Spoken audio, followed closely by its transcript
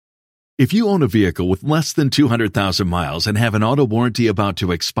If you own a vehicle with less than 200,000 miles and have an auto warranty about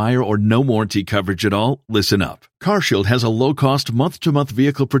to expire or no warranty coverage at all, listen up. CarShield has a low-cost month-to-month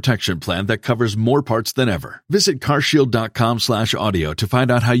vehicle protection plan that covers more parts than ever. Visit carshield.com/audio to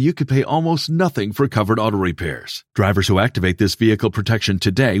find out how you could pay almost nothing for covered auto repairs. Drivers who activate this vehicle protection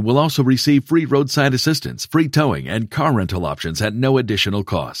today will also receive free roadside assistance, free towing, and car rental options at no additional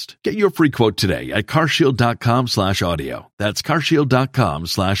cost. Get your free quote today at carshield.com/audio. That's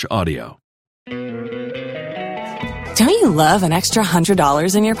carshield.com/audio. Don't you love an extra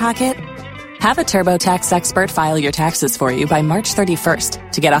 $100 in your pocket? Have a TurboTax expert file your taxes for you by March 31st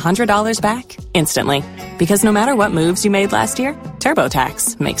to get $100 back instantly. Because no matter what moves you made last year,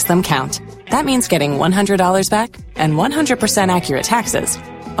 TurboTax makes them count. That means getting $100 back and 100% accurate taxes,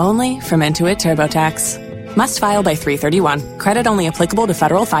 only from Intuit TurboTax. Must file by 3/31. Credit only applicable to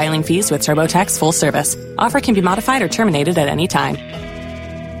federal filing fees with TurboTax full service. Offer can be modified or terminated at any time.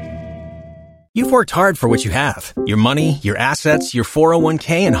 You've worked hard for what you have. Your money, your assets, your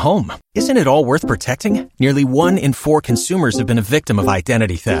 401k, and home. Isn't it all worth protecting? Nearly 1 in 4 consumers have been a victim of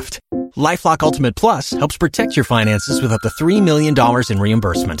identity theft. LifeLock Ultimate Plus helps protect your finances with up to $3 million in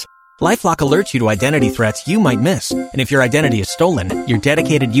reimbursement. LifeLock alerts you to identity threats you might miss. And if your identity is stolen, your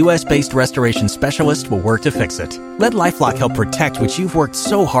dedicated U.S.-based restoration specialist will work to fix it. Let LifeLock help protect what you've worked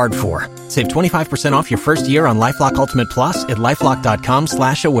so hard for. Save 25% off your first year on LifeLock Ultimate Plus at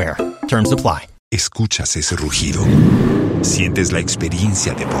LifeLock.com/aware. Terms apply. ¿Escuchas ese rugido? ¿Sientes la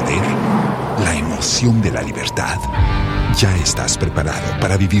experiencia de poder? ¿La emoción de la libertad? Ya estás preparado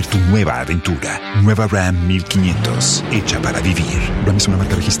para vivir tu nueva aventura. Nueva Ram 1500, hecha para vivir. Ram es una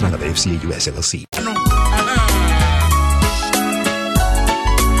marca registrada de FCA US LLC.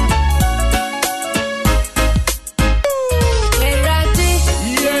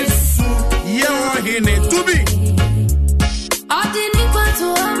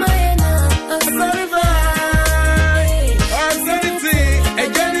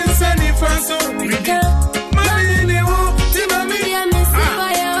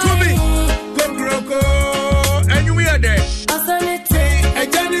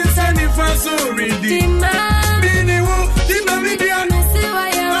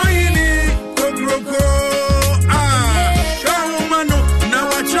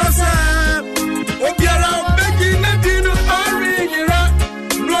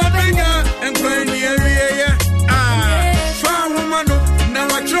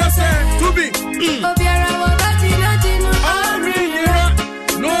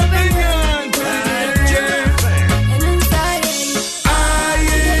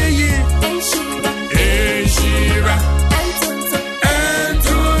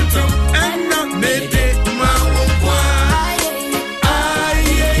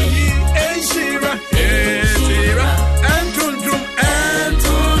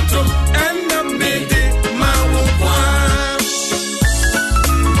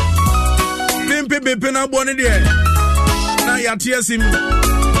 Na ya TSM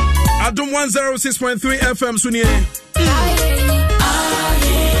Adum 106.3 FM Sunie.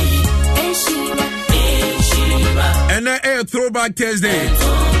 And a throwback Thursday.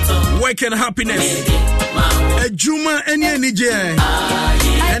 Work and happiness. A Juma and NJ.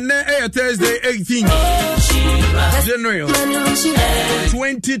 And a Thursday 18 January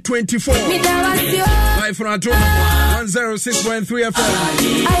 2024. Live from Adum 106.3 FM.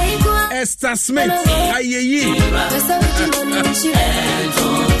 Esther Smith, ayeyi.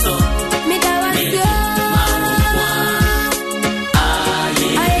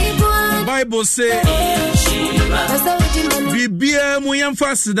 Bible say, Bibia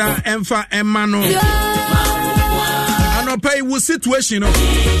muyamfa sida emfa emano. Anopai wo situation no.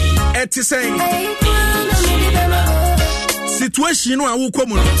 Eti say. Situation no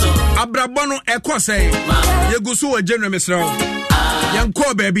awukomu no. Abrabɔ no ekɔ yegusu wo January mesra.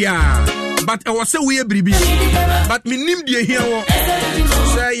 Yanko baby but I was say we bribi but me nim de here wo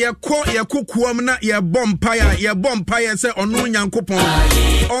say ye kokuam na ye bompire say ono Nyankopon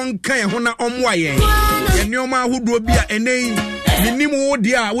onka ye ho na omwa ye nneoma ahodo bi a enei me nim wo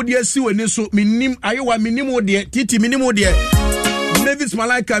de a wo de asi wani so me nim ayewa me nim wo de titi me nim wo de Davis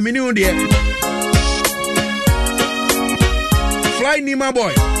Malika me nim wo de Fly Nima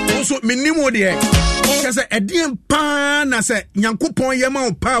boy also me nim wo de Kase edien pa na se Nyankopon yema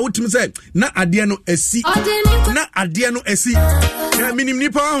o pa wotimi se na ade no asi na ade no asi minim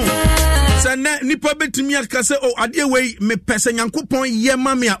nipa ho Sana nipa betimi aka say oh ade we me pese Nyankopon ye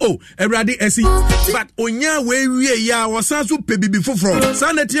ma me oh Awurade asi but onya we wie ya wosan so pe bibi foforo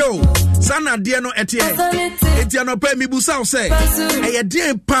sana tie o sana de no etie etia no pa mi busa say e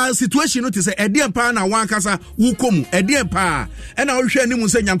de pa situation no te say e de pa na wan kasa wo komu e de pa e na wo hwe animu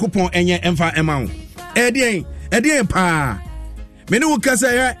say Nyankopon enye emfa ema wo e de pa me ne wo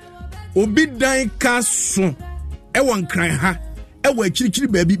kasa ya obi dan ka so e won kran ha ewa chirichiri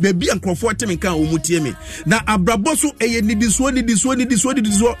baby ankrofo temi kan omutie me na abrabo so eye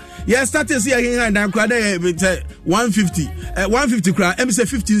nidiso ya start see here dan kra na 150 kra em say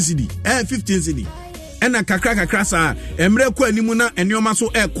 15 cedi 15 cedi ena kakra sa emre kwa animu na enioma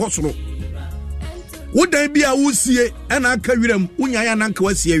so e kosoro wodan bi a wusie ena aka wiram unya ya na nka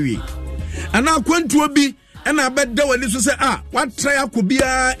wasie wie ana kwantuo bi ena abeda wani so say what try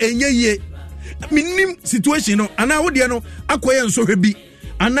akobia enye minim situation no ana wode no akoye nsohwe bi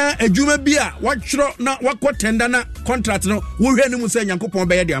ana adwuma bi a watwro na wakotenda na contract no wo hwe ni mu se Nyankopon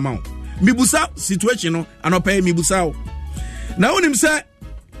be ye de ama wo mibusa situation no anopa mibusa wo na wonim se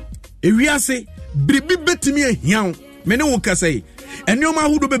ewiase bribi betimi ahian me ne wo kasai enioma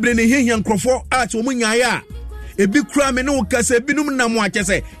hudo bebre ne hian nkrofo a che wo nyaaya a ebi kura me ne wo kasai binum na mo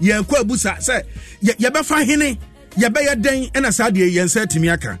akese ye kwa abusa se ye be fa hene ye be ye den ena sa de ye nsa timi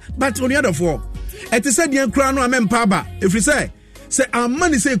aka but on the other for et said the crown no amempa ba if you say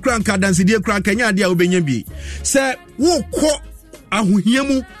amani say crown ka dance die crown kanya dia obenya bi say wo kɔ ahohia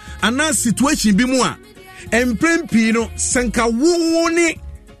mu ana situation bi mu a emprempi no sanka wo ne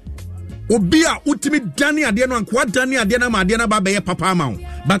obi a utimi dane ade no anko dane ade na ma ade na ba be papa ma wo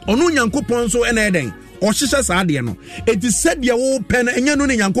but ono Nyankopon so ena eden o hyehyɛ saa ade no it said dia wo pɛ na enya no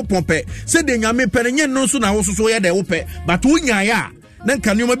ne Nyankopon pɛ said de nyame pɛ na enya no so na wo so yɛ de wo pɛ but wo nyaaya na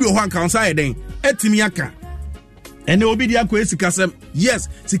nka nneoma bi o ho anka sa yɛ den etimi aka ene obi dia ko esikasem yes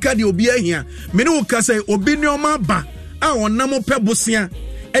sika de obi ahia me ne wo kasa obi nneoma ba a onam pɛ bosia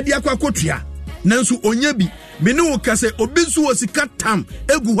e dia kwa kotua nanso onya bi me ne wo kasa obi nso wo sika tam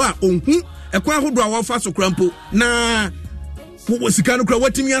egu ho a onhu ekwa hodo a wo fa so krampo na wo sika no kra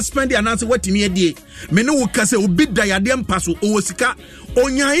watimi spend anase watimi adie me ne wo kasa obi da yade mpaso o sika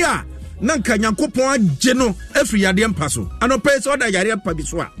onyaaya na nka Nyankopon agye no afri yade mpaso anope so da yade mpa bi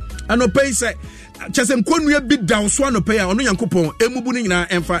so a anope se chesem konua bi da so anope a ono Nyankopon emubu ni nyina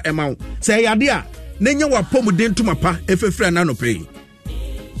emfa emawo se yade a na nya wapom de ntuma pa efefra na anope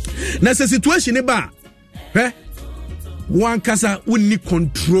na se situation ne ba one kasa wonni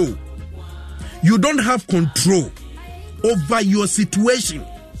control. You don't have control over your situation.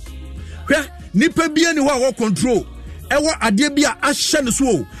 Nipa bia ni ho control ewo ade bia ahye ne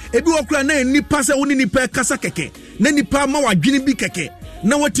so ebi wokura na nipa se woni nipa kasa keke na nipa ma wadwene bi keke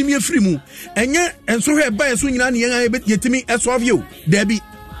na watimi afiri mu enye enso hwe ba eso nyina ne yetimi esolve you there be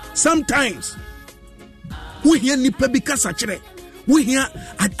sometimes we hear nipa bi kasa kire we hear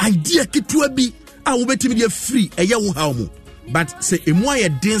idea kitua bi a wo betimi de free eye wo ha mu but say emu aye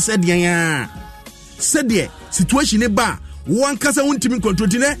den se de ya se de situation e ba wo ankasa wontimi control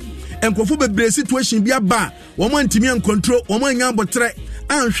ne enkofo bebre situation bi aba wo man ntimi en control wo man nya botre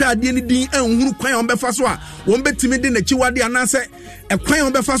anhwe ade ni din anhuru kwan on befa so a wo betimi de na chiwade anase ekwan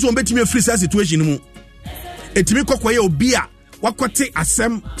on befa so wo betimi free situation mu etimi kokoye obi a wakote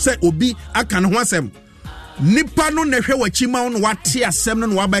asem se obi aka ne ho asem nipa no na hwe wachima no wate asem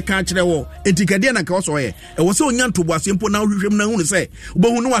no wabeka kire wo etikade na ka wo so ye e wo se onya ntobo asempo na hwehwem na hunu se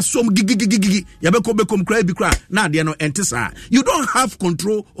obohu no wasom gigigigigi yabeko bekom kra bi kra na ade no entisa. You don't have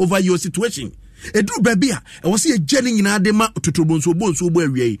control over your situation. Edu babia e wo se ye jeni nyina de ma totobonso bonso bo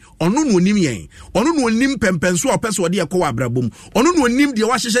awie ono no onim yen ono no onim pempenso opeso de yakọ abrabom ono no onim de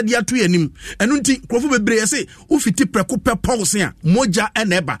wahyehye de ato yanim eno nti krofo bebre yese wo fiti preko pepause a moja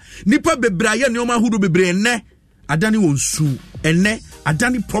eneba nipa bebre aye ne oma hudu bebre ne adani wonsu enne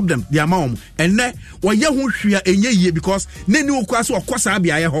adani problem the amount enne wo ye ho hwia enye yie because nani okwaso okosa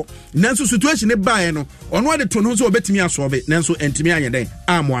bia ye ho nanso situation ne baaye no ono de to no so obetimi asobe nanso entimi anye den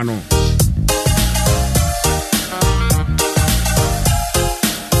amo ano.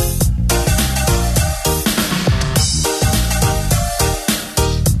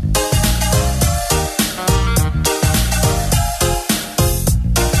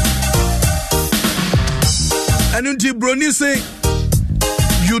 Anunti Brony say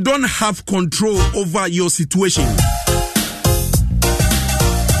you don't have control over your situation,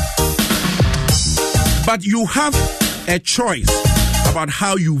 but you have a choice about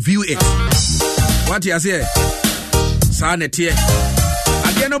how you view it. What you say? Sanity.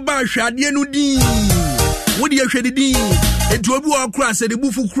 Again about shadi no din. What do you shadi din? Etu obi akura se de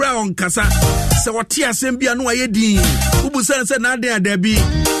bufu kura on kasa. Se wati asem bia no aye din. Ubu se na den adabi.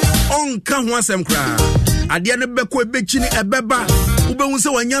 onka ho asem kra ade ne beko ebechini ebeba ubehu se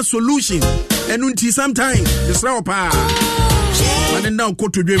wanya solution enu nti sometimes isra opa mane na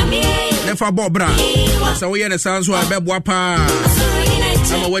okoto dwem nefa bobra sa wo ye ne sanso abeboa pa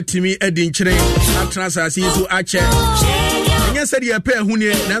ama watimi edi nkyere na transasi so ache enya sɛ de apɛ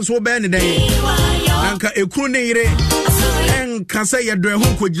hunie nanso wo bɛ ne den anka ekuru ne yire enka sɛ ye do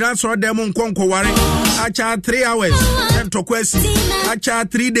ho kogyina so dem nkonkoware acha 3 hours na ntokwasi acha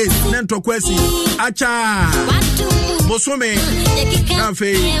 3 days na ntokwasi acha bosome na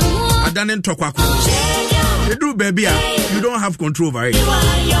fe adane ntokwako edu baby you don't have control over it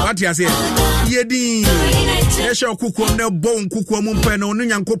what you say yedi esho kukuom na bon kukuom mpa na onu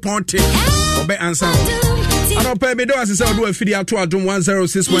nyankopon te obe answer anope me do asese odo afidi ato adom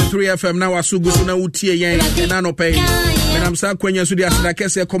 106.3 FM na wasugu so na utie yen na anope menam sa kwanya so di aseda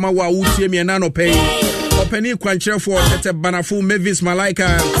kese koma wa utie me na anope openi kwancherefo tete banafo Mavis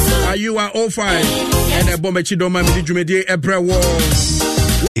Malaika you are all fine and a bomba chidoma mi jumedie ebrewo.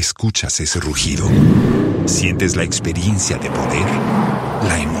 Escuchas ese rugido. Sientes la experiencia de poder,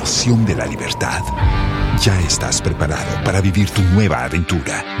 la emoción de la libertad. Ya estás preparado para vivir tu nueva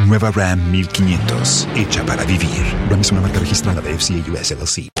aventura. Nueva Ram 1500, hecha para vivir. Ram es una marca registrada de FCA US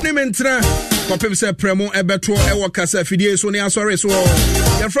LLC. Nimentra, papem se premo ebeto ewo kasa fidie so ne asore so.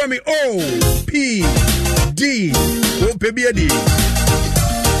 Ya from me O P D O P B D.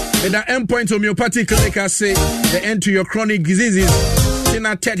 And the endpoint homeopathic clinic I say the end to your chronic diseases.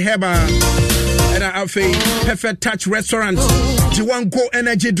 Tina Ted Heba. And I have a Perfect Touch restaurant. The one go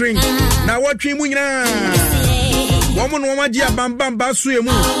energy drink. Now what you mean? Woman, woman, dear, bam, bam, basu, I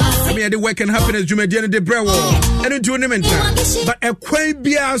mean, the work and happiness, you may do the brew and into an event. But a quaint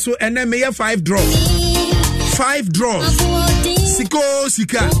beer, so and then may 5 draws. 5 draws. Siko,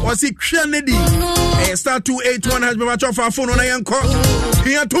 Sika, or Sik Kennedy. Star 281 has been much of our phone on a young call.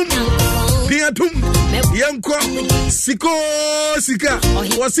 Piatum, Yanko, Siko, Sika,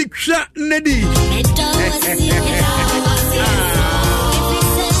 or Sik Kennedy.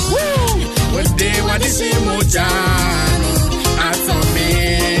 One day, what is it, Mojano?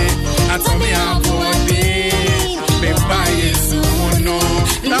 Atomi, I'm going to buy it soon. No,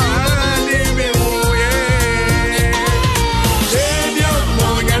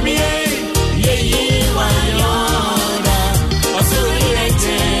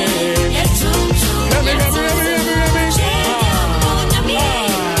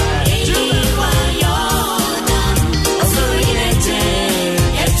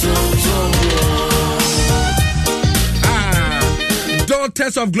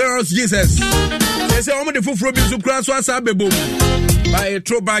 Daughters of glorious Jesus. They say, "I'm the full from the class was a baby by a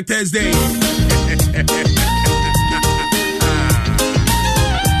throwback Thursday."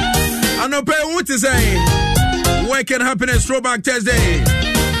 I know pay what to say. What can happen at throwback Thursday?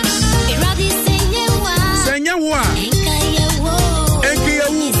 Senya wa.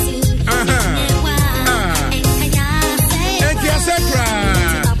 Enkiyawu.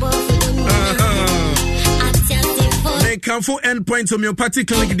 Kanfo endpoint homeopathic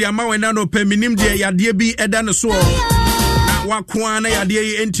clinic di ama wena no peminim de yade bi eda ne so na wakwa na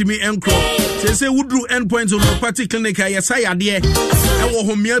yade entimi enkro se wudru endpoint homeopathic clinic ayesa yade ewo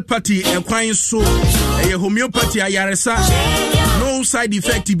homeopathy ekwan so homeopathy ayaresa no side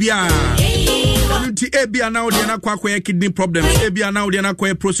effect bia nti ebia na wo de na kwakwa kidney problems ebia na wo de na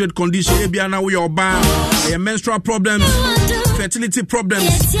kwa prostate condition ebia na wo your ba menstrual problems fertility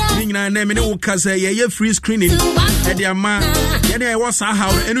problems nina na me ne wo kasa ye free screening e de ama ye dey was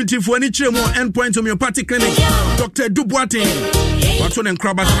how enutifo ani kire mo endpoint homeopathic clinic Dr. Duboatin wato ne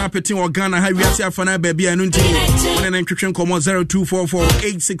nkraba na petin organ ha wiase afana ba bia enunti ne ntwetwen komo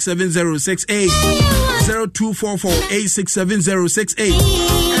 0244867068 0244867068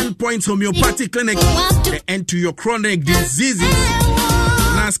 endpoint homeopathic clinic the end to your chronic diseases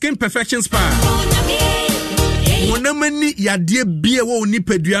na skin perfection spa Monamani yade bie wo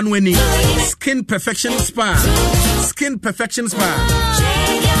nipadua no ani skin perfection spa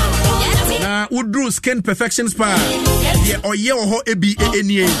na udru skin perfection spa ye oye ho ebi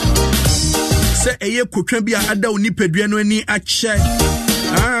enie se eye kotwa bia ada nipadua no ani ache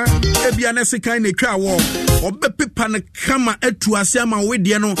ebi anesekan na twa wo obepepa ne kama atu ase ama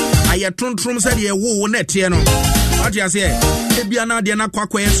wedie no aye tontrom se de wo na tie no what you say ebi ana de na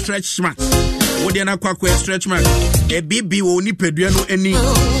kwakwa stretch mark wodi na kwakwa stretch mark e bibi wo ni pedua no ani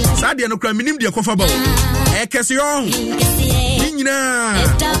sa de no kra minim de kofa ba e kese yo nyina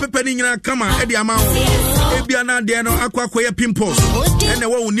pepe ni nyina kama e de ama wo e bia na de no akwakwa ya pimples ene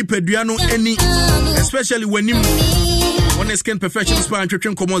wo ni pedua no ani especially when you on skin perfection spa and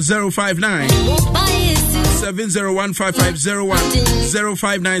komo 059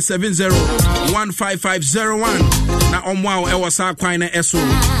 059701550 na omwa e wasa kwan na eso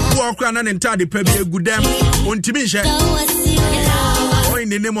wo okra na ntade pa bi egudam ontimi hye in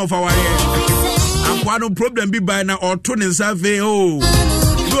the name of our akwa no problem bi by na oto ne nsa o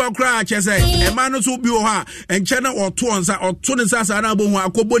do okra che say e ma no so bi wo ha enche na oto onsa oto ne nsa sa na bo hu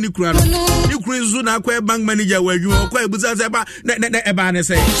akobo ni kura no ni kura nzu na akwa bank manager wa adwu okwa ebuza say ba e ba ne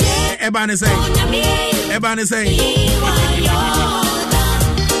say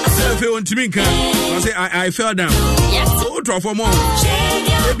I say I fell down. Oh, try for more.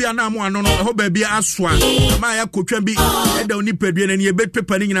 Maybe I know more. No, hope baby aswa. My akotwa bi. E da oni pedue na ye bet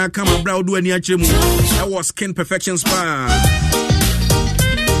paper ni na kama bra do ani achemu. That was Skin Perfection Spa.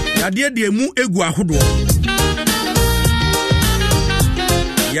 Yade de mu egu ahodo.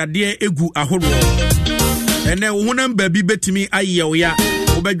 Yade egu ahodo. Ene wo honam baby betimi aye wo ya.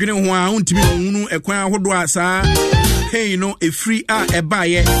 Wo badwene ho a untimi hunu ekwan ahodo asa. Hey no a free eba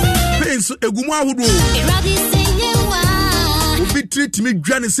ye pains egumu ahodo obi treat me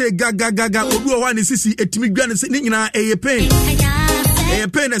dwane say gaga obi o wa ne sisi etimi dwane say ni nyina eye pain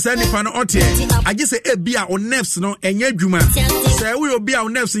na say nipa no ote age say ebia o nerves no enye adwuma say we obi a o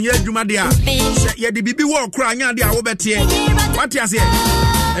nerves enye adwuma de a say ye de bibi wo kra anya de a wo bete what you say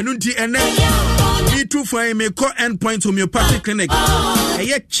enu nti ene me too for me call Endpoint Homeopathic Clinic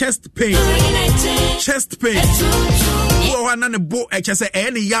eye chest pain wo wana ne bo eche say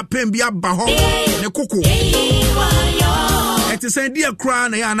e ne ya pain bi aba ho ne koko eti say dia kra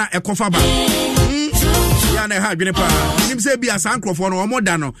na ya na ekofa ba ya na ha dwene pa nim say bi asankrofo no omo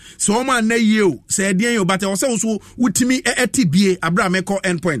da no so omo na yie o say dien yo but wo say so wutimi eti bie abra me call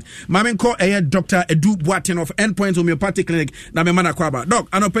Endpoint ma me call Dr. Edu Boatin of Endpoint Homeopathic Clinic na me mana kwaba doc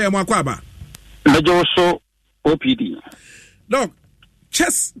anope mo akwaba mejo so OPD doc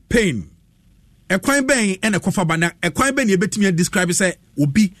chest pain ekwan ben ene kofa bana ekwan ben ye betimi describe say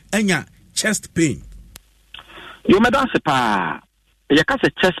obi anya chest pain yo medanse pa ye ka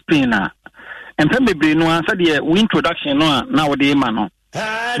say chest pain na empem bebre no ansa de introduction no na wo de ma no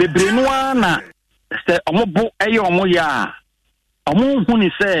bebre no na say omobo eye omo ya omo hu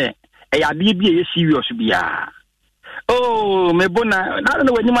ni say e ade bi e serious bia oh mebona na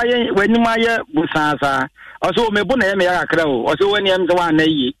no wanima ye busansa also mebona ye me ya kakra o also wani em ze wa na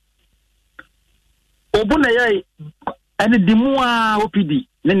yi obuna ye ene dimua OPD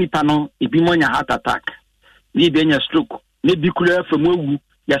ne nipa no ebi mo nya heart attack ni bi nya stroke ne bi kula fa mu awu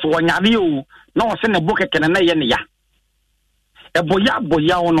yes wonyare o na wo se ne bo keke na ye ne ya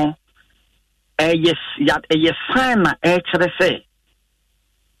boya ono yes sign na kire say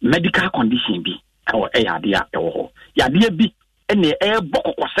medical condition bi awo yade a ewo yade bi ene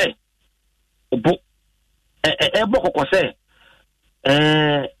bokoko say obo bokoko say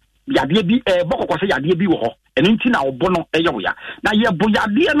yade bi bokoko say yade bi wo ho eno nti na obo no eyewo ya na ye bo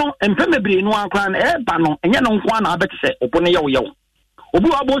yade no empemebere no akra na ba no enye no nko na abeti say obo no yewo obi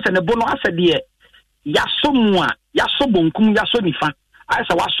wa bo se ne bo no asede yaso mu a yaso bonkum yaso nifa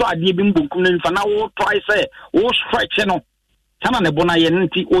aisa waso ade bi mbonkum na nifa na wo try say wo stretch no sana ne bo na ye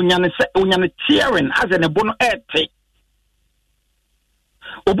nti onyane tearing as ne bo no ete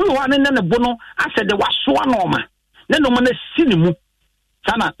obi wa ne bo no asede waso anoma ne no ma na sinimu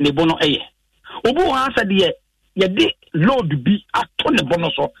sana ne bo no eye obi wa asede ye de load bi ato ne bo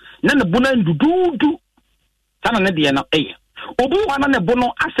no so ne bo na ndududu sana ne de no eye obi wa na ne bo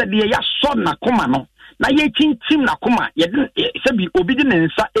no asede ya so na koma no na ye chinchim na koma ye se bi obi de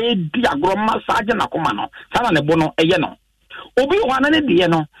nsa edi agro massage na koma no sana ne bo no eye no obi wa na ne de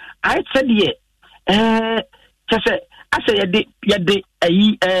no I said ye chese ase ye de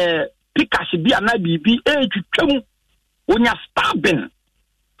ayi pikashi bi ana bibi twetwam onya stabbing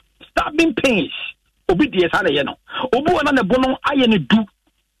pains obi de sa na ye no obi wa na ne bo no aye ne du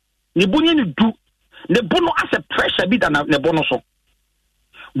ne bonye ne du ne bo no ase pressure bi da na ne bo no so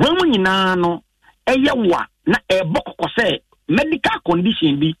gwamu nyina no eye wa na bokoko say medical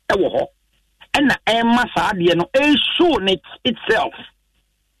condition bi ewo ho ena masa de no show itself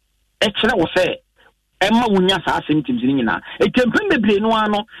ekere wo say emma wunya sa symptoms ni nyina etempem bebre no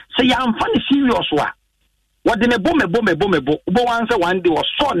ano say ya amfa ne serious wa wode ne bomebo ubo wanse one day wo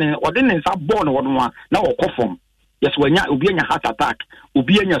so ne wode ne nsa born wo no na wo kofom yes wanya obi anya heart attack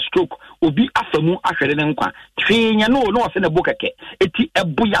obi anya stroke obi afamu ahwere ne nkwa twenya no wo se ne bokeke eti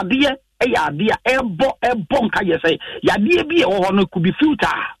eboyade yade ebo nka yesay yade bi e ho no could be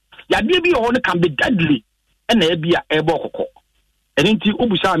futile yade bi e ho no can be deadly ena e bia ebo kokko eni nti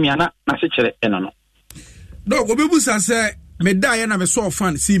obusa amiana na se kire eno no dog obebusa se me da ye na me so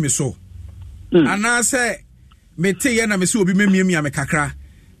fan see me so ana se me te ye na me se obi memiamia me kakra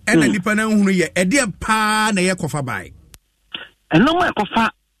ɛna nipa na hunu yɛ ɛde pa na yɛ kɔfa bai ɛno ma kɔfa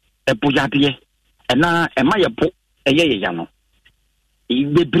ɛboyadeɛ ɛna ɛma yɛ bo ɛyɛ ya no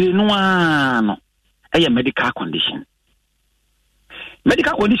bebre no no ɛyɛ medical condition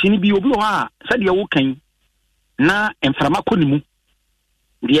bi obi wɔ ha sɛdeɛ wo kan na mframa kɔ ne mu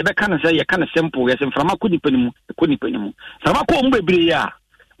deɛ bɛka no sɛ yɛka no simple yɛ sɛ mframa kɔ nipa ne mu mframa kɔ mu bebre a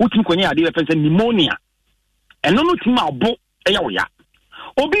wotumi kɔnyɛ adeɛ bɛfɛ sɛ pneumonia ɛno no tumi abo ɛyɛ wo ya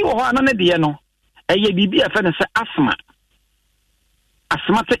obi wɔ hɔ ana ne deɛ no ɛyɛ biribi a ɛfɛ no sɛ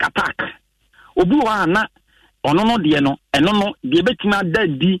asthmatic attack obi wɔ hɔ ana ɔno no deɛ no ɛno no deɛ bɛtumi ada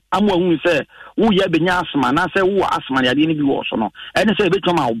di amu ahu sɛ woyɛ bɛnya asthma na sɛ wo asthma deɛ no bi wɔ so no ɛne sɛ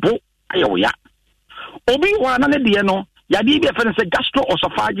ɛbɛtumi ma abo ayɛ wo ya obi wɔ ana ne deɛ no yadeɛ bi ɛfɛ no sɛ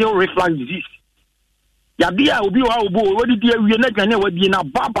gastroesophageal reflux disease yadeɛ a obi wɔ ha obo wɔde di awie na dwane a wadie na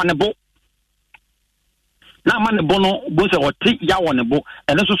baba ne bo na ama ne bo no bo sɛ ɔte ya wɔ ne bo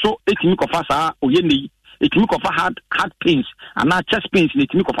ɛno nso so ɛtumi kɔfa saa oyɛ ne yi ɛtumi kɔfa heart pains anaa chest pains na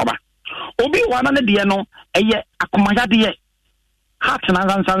ɛtumi kɔfa ba obi wɔ ana ne deɛ no ɛyɛ akomayadeɛ heart na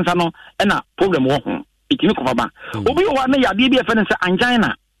nsansa no ɛna problem wɔ ho ɛtumi kɔfa ba obi wɔ ana yadeɛ bi ɛfɛ no sɛ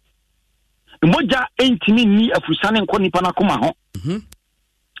angina mmogya ɛntumi nni afusane nkɔ nipa no akoma ho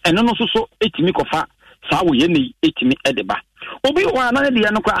ɛno no so ɛtumi kɔfa saa wɔyɛ ne yi ɛtumi ɛde ba obi wɔ ana ne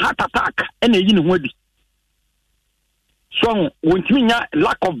deɛ no kɔ heart attack ɛna ɛyi ne ho adi so wɔntumi nya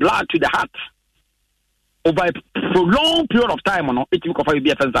lack of blood to the heart over a prolonged period of time no etimi kofa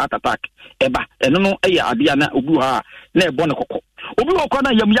bi efensa heart attack eba eno no eya ade na obi ha na ebo ne kokko obi wo ko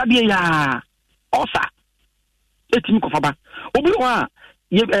na yam yade ya osa etimi kofa ba obi wo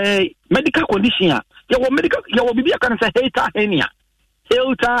medical condition a ya wo bibi aka na say hiatal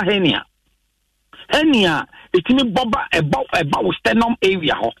hernia etimi boba eba wo sternum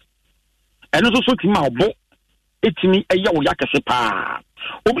area ho eno so timi ma obo etimi eya wo yakese pa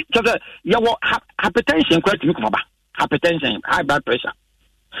obi tell ya wo hypertension kwa timi kofa ba hypertension high blood pressure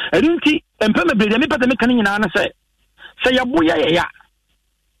edunti empeme brede me pata me kan nyina na say ya boya ya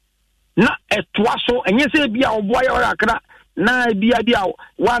na etoa so enye se bia wo boya ora akra na bia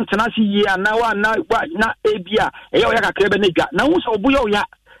wan tena si ye na wa na ebia eya wo yakakra be na dwa na wo so boya ya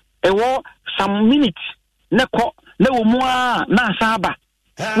ewo some minutes ne ko na wo mu a na asaba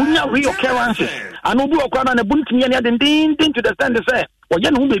wunya reoccurrences and obi okwa na buntimi ne den to the stand say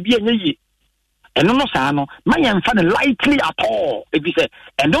oye no bebi enye yi eno no saa no ma yemfa ne lightly at all if you say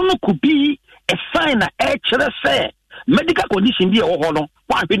and no could be a sign na actually say medical condition bi e wo ho no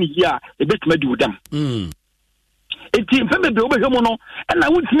wa hwe ni yi a e betuma di udam enti mfa bebe obehwe no na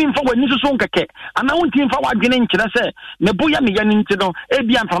wuntimi mfa wani so nkeke ana wuntimi mfa wadwene nkyere say ne boya me ya ni nti no e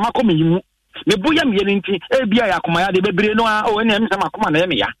bia mfama kɔ me yimu me boya me yene nti e bia ya akoma ya de bebre no a o ene em sama akoma na ye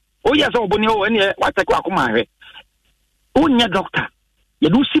me ya o yes o boni o ene watake akoma hwe o nya doctor ye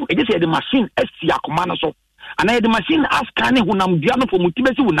do sim e just the machine esi akoma no so ana ye the machine aska ne hunam dua no for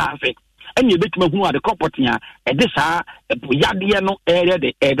mutibesi hunase ene betuma hunu ade property a e de saa boyade no area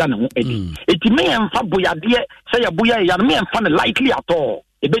de eda ne ho edi eti me emfa boyade say ya boya ya no me emfa ne likely at all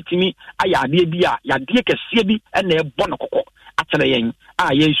e betimi ayade bi a yade kese bi ene e bo no kokko atere yen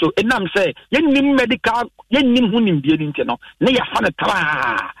yen so enam say yennim medical yennim hunim bie nti no ne ya fa ne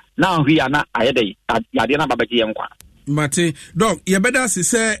tra na hwia na ayede yade na babaje yen kwa mate dog yebeda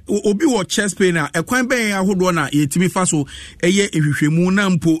se obi wo chest pain a ekwan ben ahodo na yetimi fa so eye ehwehwemu na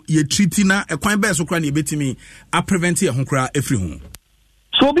mpo ye treat na ekwan ben so kra na yebetimi a prevent ye ho kra afri ho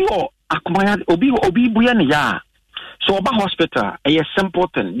so obi wo akomaya obi buya ne ya so oba hospital eye simple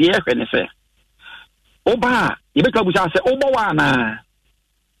thing the ehwe ne say oba yebetwa bu say oba wa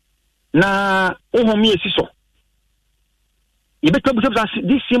na ohom ye siso yebetwa bu say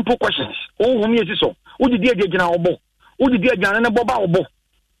these simple questions ohom ye siso udidi agina obo udidi agina na boba obo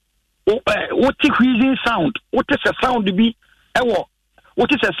what wheezing sound what is a sound bi ewo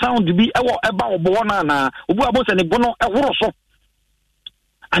what is a sound bi ewo eba obo na obu abo se ne bono ehoro so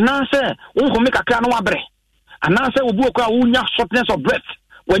anase ohom kakra na wabre anase obu okwa unya shortness of breath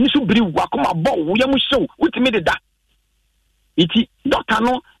when you so biri wakoma bo wo yam show utimi de da iti doctor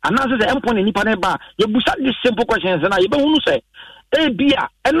no anase se empon ni pa na ba ye busa this simple questions na ye be hunu se bia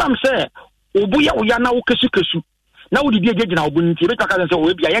enam se obu ya oya na wo kesu na wo didi agina obu nti be taka se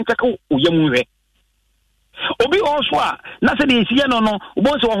wo bia yen keka wo yam hwe obi also a na se de isi no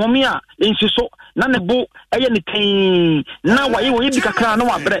obo se wo homi a ensiso na ne bo eye ne tin na wa ye wo bi kakra na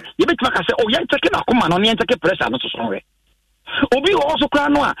wa bre ye betima ka se o yen keka na koma no yen keka pressure no so hwe obi also kra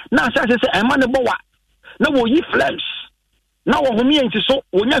no a na se ema ne bo wa na wo yi flames na wo homi ensiso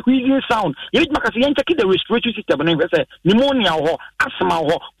wo nya wheezing sound ye betima ka se yen keka the respiratory system na say pneumonia ho asthma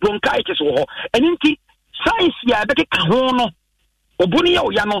ho bronchitis ho eninti science ya be ka ho no obuni ya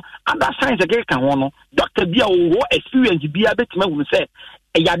oya no other signs again kan ho no doctor bia wo experience bia betima hu say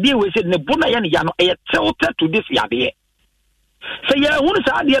yade we say ne bona ya ne ya no e tilted to this yade say ya hu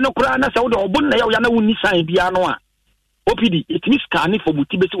sa ade no kura na say wo de obun na ya na woni sign bia no a OPD it means scan for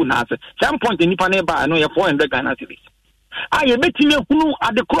mutibesi wo na say some point nipa na ba no ya 400 Ghana cedis aye betimi hunu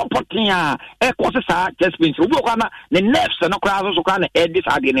ade kropotin a e ko se sa chest pains obi o kana ne nerves no kura so kana e dis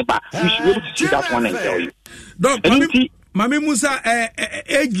ade ne ba we should be able to see that one and tell you doc Mami Musa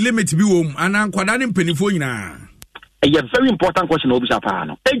age limit bi wom ana nkwada ne mpanifo nyina a very important question obi sapa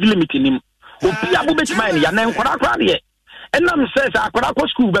no age limit nim obi abo betima ne ya na nkwada kra de enam says akwada ko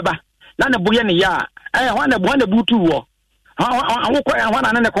school beba na ne boye ne ya ho na butu wo ho ko ho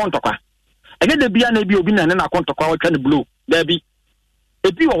na ne kontokwa ege de bia na bi obi na ne na kontokwa wo twa ne blow da bi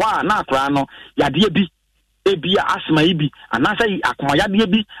ebi wo wa na akra no yade bi ebia asma ibi anasa akoma yade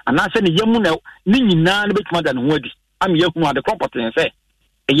bi anasa ne yemu na ne nyina ne betima da ne ho adi am ye hu ade property say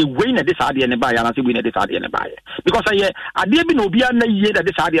e wey na this ade ne ba ya na say we na this ade ne ba ya because ade bi na obi na yie that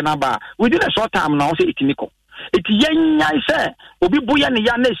this ade na ba within a short time now say itiniko iti yenya say obi boya ne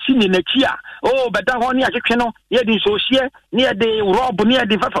ya na sini na chi a oh beda ho ne ahwehwe no ye di so hie ne ye de rob ne ye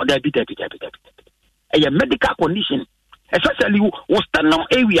di fa da bi a medical condition especially wo stand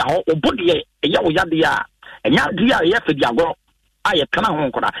area ho obodi ye ya wo yade a enya de a ye fa di agoro a ye kana ho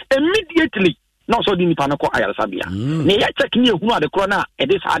nkora immediately no so di nipa no ko ayarasabia ne ya check ni ehunu ade kro na e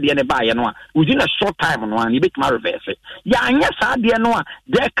de sa ade ne ba ye no a within a short time no an e betima reverse ya anya sa ade no a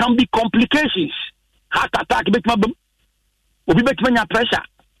there can be complications heart attack betima bam obi betima nya pressure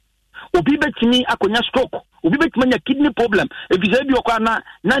obi betimi akonya stroke obi betima nya kidney problem e bi se bi okwa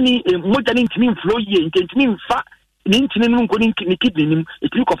na ni moja ni ntimi flow ye ntimi mfa ni ntini no nko ni kidney nim e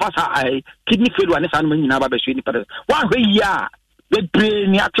timi ko fa sa kidney failure ne sa no nyina ba be so ni pa wa hwe ya be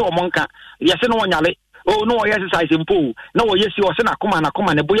ni ate o monka yese no wonyale oh no wo exercise mpo na wo yesi o se na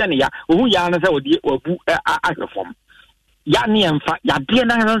koma ne boya ne ya ohu ya na se odi wabu ahwefom ya ne emfa ya de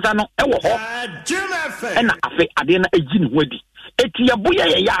na nza no e wo ho e na afi ade na agi ne ho adi eti ya boya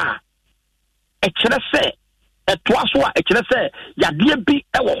ya e kire se e toa so a e kire se ya de bi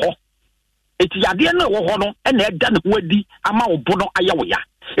e wo ho eti ya de na wo ho no e na e da ne ho adi ama wo bo no aye wo ya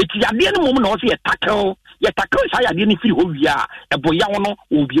eti ya de no mom na wo se ye tackle sa ya de ni firi ho wia e boya wo no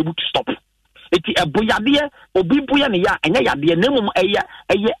wo be able to stop eti e boya de obi boya ne ya enya ya de na mom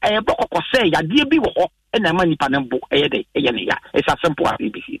eye bokoko se ya de bi wo ho e na ma nipa ne bo eye de eye ne ya it's as simple as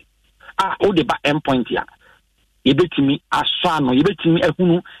ABC o de ba endpoint ya ye betimi aso ano ye betimi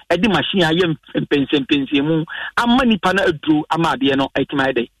ehunu e de machine aye mpense mu ama nipa na aduru ama de no etima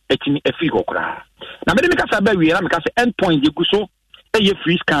ede etimi afiri ho kra na me de mekasa ba wi na mekasa endpoint ye guso eye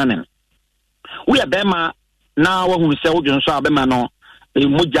free scanning we are bema na wa hu se ojo nso abema no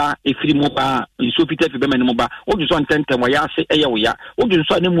moja efiri mo ba so pita fi bema ne mo ba ojo so ntentem wa ya se eye wo ya ojo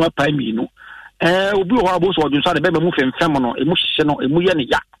nso ne mu apa mi no obi ho abo so ojo nso de bema mu femfem no emu hye no emu ye ne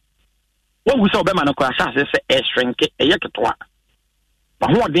ya wa hu se obema no kwa sha se shrink eye ketwa ba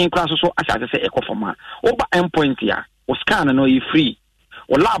ho odin kwa so asha se ekofoma oba endpoint ya o scan no e free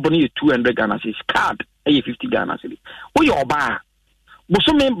o lab no e 200 Ghana cedis card e 50 Ghana cedis o yo ba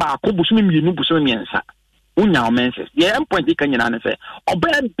busumi ba ko busumi mienu busumi miensa unya o menses ye endpoint ka nyina ne se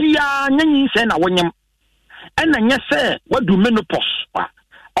oba bia nyanyi se na wonyem ena nya se wadu menopause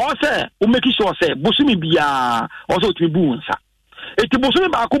o se o make sure se busumi bia o se otimi bu nsa eti busumi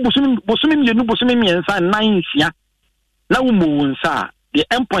ba ko busumi mienu busumi miensa nine sia na wo mu nsa the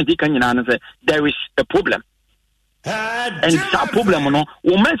endpoint ka nyina ne se there is a problem and that problem no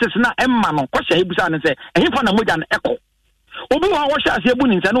wo menses na emma no kwasha ebusa ne se ehfa na moja na eko obi wa washa ase ebu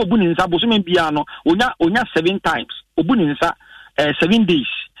ninsa na obu ninsa boso bia no onya 7 times obu ninsa 7 days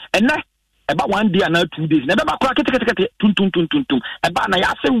ene eba 1 day na 2 days na eba kura kete tuntum eba na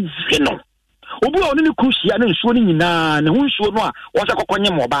ya se vino obi wa oni kushia na nsuo ni nyina ne hu nsuo no a wo se kokonye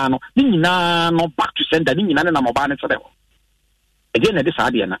moba no ni nyina no back to sender ni nyina na moba ne sere again na this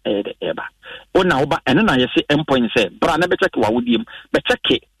ade na eba ona oba ene na yese endpoint say bra na be check wa wodiem be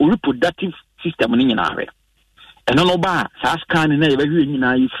check reproductive system ni nyina ahwe eno no ba sa scan na ye be hwe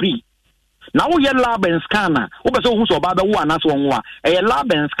nyina yi free na wo ye lab and scan na wo be so hu so ba be wo anaso wo a e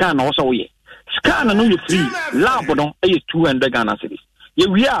lab and scan na wo so wo ye scan no ye free lab no e 200 Ghana cedis ye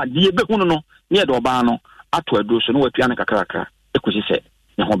wi a de be hu no ne ye do ba no ato ado so no watua ne kakrakra ekosi se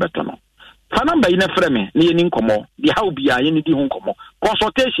ne ho beto no fa number ina frɛ me ne ye ni nkomo de how bia ye ni di ho nkomo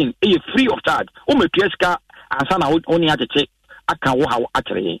consultation e free of charge o metua sika ansa na oni acheche aka wo ha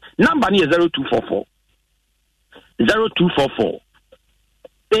akyere ye number ne ye 0244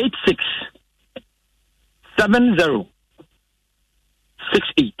 86 70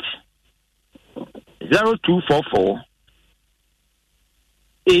 68 0244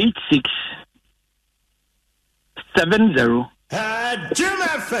 86 70 Jim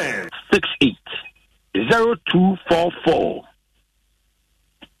FM 68 0244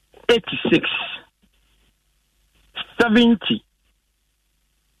 86 70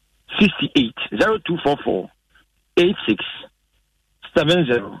 68 0244 86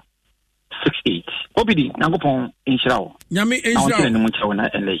 70 68. Obidi Nangopon Inshao. Yami Inshao.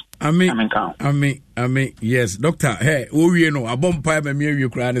 Amen. Yes, doctor. Hey, we know a bomb pipe and me you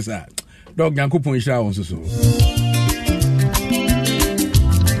cry this out. Dog Yankopon Inshao so.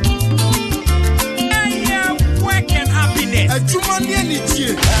 Work and happiness. A Jumania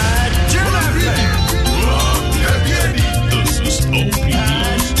Nichi. This is OPD.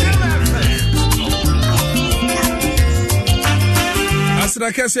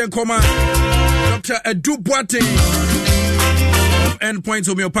 Asrakese Koma, Dr. Edu Boateng of Endpoint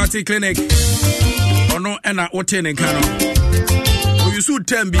Homeopathic Clinic. Ono ena otene kano. You should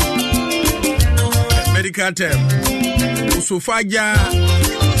tembi medical term. Usofaja.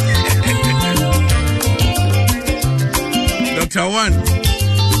 Dr. One.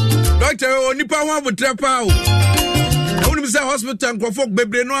 Dr. Onipa wan butrepa o. Oni bisa hospital nkrofo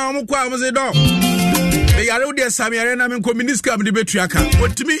bebre no amukwa amze do. Be yare de samiare na men communisca me de betuaka.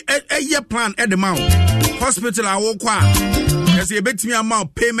 Otimi eye plan e de ma hospital awokwa. Yes e betimi ama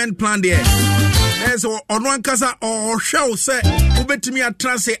payment plan there. Yes ono ankasa o hwe se ubetimi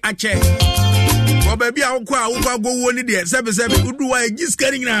atrase ache. Bo ba bia awokwa go wo ni de sebe udu wa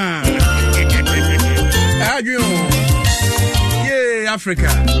egiskari na. Adwo. Yeah, Africa.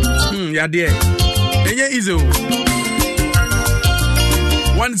 Ya there. Enye izo.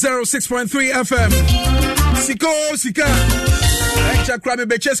 106.3 FM. Sika. Extra crab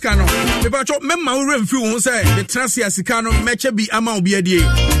be cheska no. Me ba cho memma wo remfi wo say the transia sika no meche bi ama obi adie.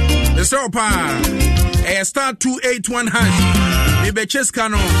 The stop star 281 hash. Me be cheska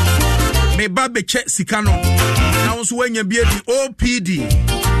no. Me ba be che sika no. Na wo so wanya bi adi OPD.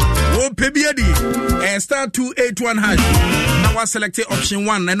 OPD star 281 hash. Now I select option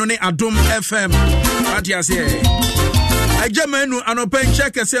 1 and only Adom FM. What you say? A Germanu and open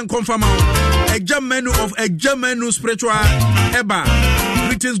check and confirm a Germanu of a Germanu spiritual Eba.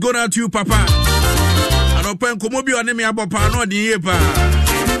 Greetings go out to you, Papa. And open Komobi and me about Pano the Epa.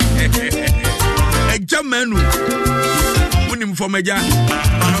 A Germanu. Unim for Meja.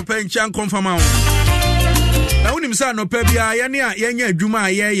 And open check confirm. Now unim sa no pebia yanya Juma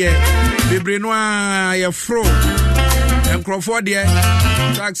ye. Bebrenoa ye fro. And Crawford there,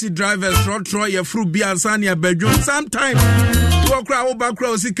 taxi drivers, trot your fruit be ansania bedroom. Sometimes, walk crowd back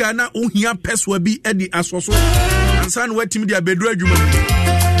crowd, Sikana, Uhia Peswabi, Eddie Aswaso, and son wet him their bedroom.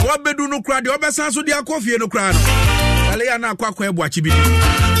 What bedroom no crowd, the other sons with their coffee no crowd. Aleana Quack watchibi.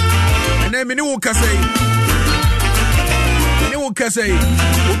 And then Minuka say,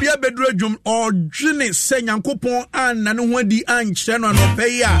 will be a bedroom or Jenny saying Coupon and Nanuadi and Shannon or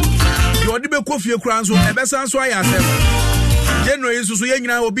Paya. You are the coffee crowns will ever sound why I said. Generally, so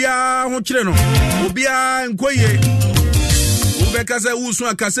yena obia ho kire no obia nkoye ubekasa usu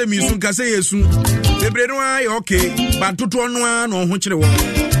akase misu kase yesu bebre no ayi okay but toto no no ho kire wo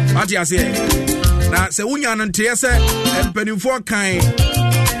ati ase na se unya no nte se empanimfo kan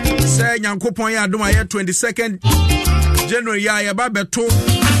se nyankopon ya adom aye 22nd January ya ba beto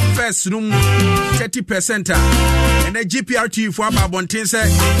first room 30% and the GPRT for abontin se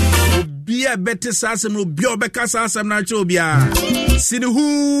be a better sassam will be a better sassam natural bia.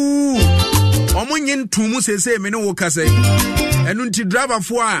 Sinihu Omunyin Tumu say, Meno Case, and Unti driver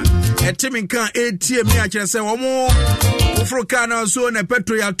for a Timin can ATM near say, Omo, Ufrocana, so and a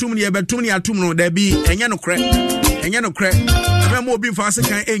Petria Tumnia, Betunia Tumno, there be a Yano crack, and Yano crack. I'm more being fast and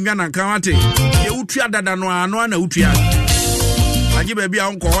Yana County. You Utria than one Utria. I give baby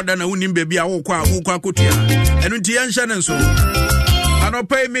uncle than a winning baby, Oka Kutia, and Untian Shannon so. And I'll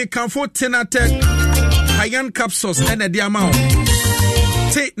pay me comfort tenated iron capsules and the amount.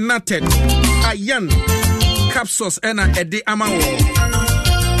 Take natted iron capsules and the amount.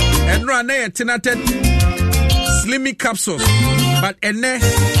 And run a tenated slimmy capsules, but a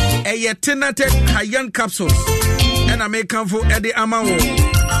tenated iron capsules and I make comfort at the amount.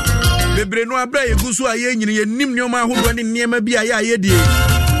 The Brenoa Bray Gusua Yen, Nimnoma who went in near maybe a yedi.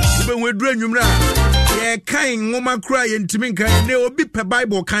 When we're doing you kind woman cry and Timinka, and they will be per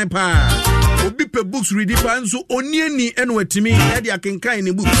Bible kind pa. Will be per books reading so only anyway to me, Eddie I can kind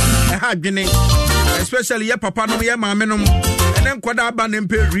in book. I had been especially your papa no ya mamenum, and then Quadaban and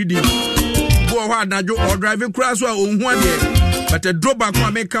pay reading. Go hard or driving cross or on 1 day, but a drawback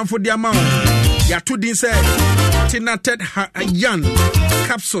will make come for the amount. Ya two din say Tinated Yan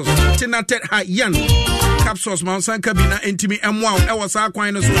capsules, Tinated Yan capsules ma sanka bi na entimi emwa e wo sa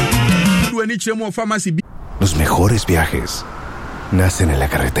kwan no so du ani chire mo pharmacy. Los mejores viajes nacen en la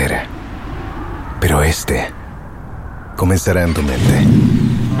carretera, pero comenzará en tu mente.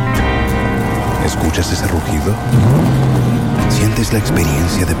 ¿Escuchas ese rugido? ¿Sientes la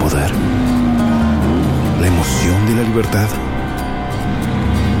experiencia de poder? ¿La emoción de la libertad?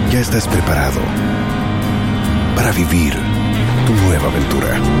 Ya estás preparado para vivir tu nueva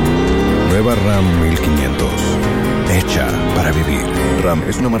aventura. Nueva RAM 1500. Hecha para vivir. RAM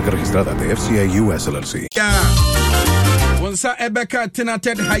es una marca registrada de FCI US LLC. Onsa Ebeka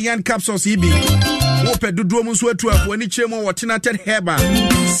Tinated High-End Capsules EB. Wope dudu mu so atu afo ani chemo wo Tinated Herbal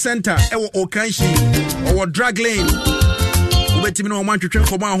Center ewo Okanshi or Drag Lane. Ubetimi no man twetwe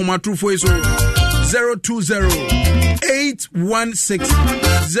komo ahomatrofo eso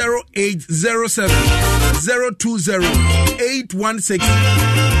 020-816-0807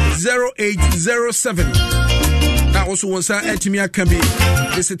 020-816-0807. Now also once Etimia can be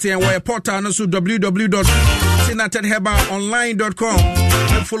visiting our portal also www.tinatedherbal.online.com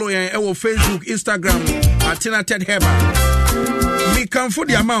and follow our Facebook, Instagram at Tinated Herbal. Me can for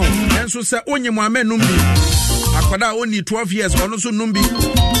the amount and so say only Mohammed Numbi. Akwada only 12 years or also Numbi.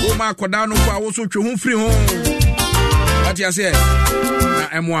 O ma akwada no kwa also twe free home. What you say? Na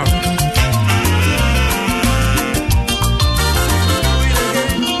M1.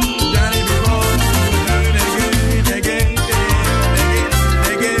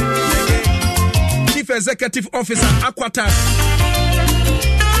 Executive Officer Aquatas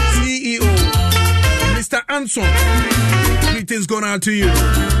CEO Mr. Anson, greetings going out to you.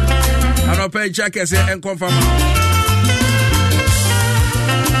 And I'll pay check and confirm.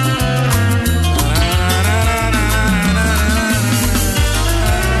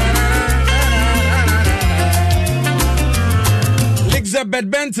 Elizabeth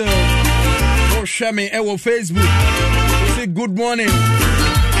Benton or Shami Ewo Facebook say good morning.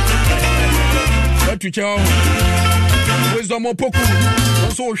 Twitter, Wisdom Opoku,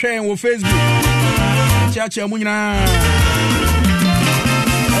 also sharing on Facebook. Chacha Munina,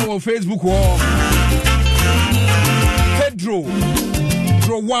 our Facebook wall. Pedro,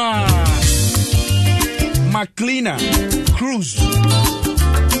 Drowa, McLeana, Cruz,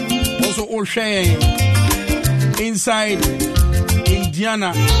 also all sharing inside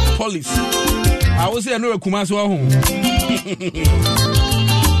Indiana Police. I will say I know a Kumasu home.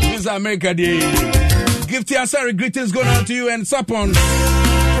 This is America Day. Gifty Asari, greetings going out to you and Sapon.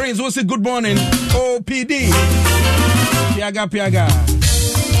 Prince, we'll say good morning. OPD. Piaga.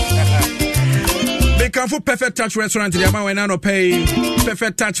 They come for Perfect Touch Restaurant. The amount when I don't pay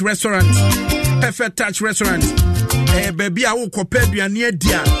Perfect Touch Restaurant. Perfect Touch Restaurant. Baby, I will compare you near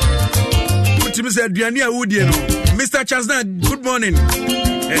dear. What you said, you near Woody. Mr. Chasna, good morning.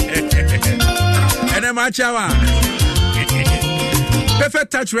 And I'm at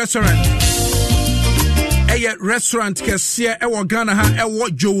Perfect Touch Restaurant. Restaurant Kessia Ewa Ghana ha Ewa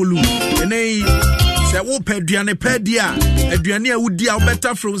Jowulu. Ene se wo peduane pedia. Aduane a wudi a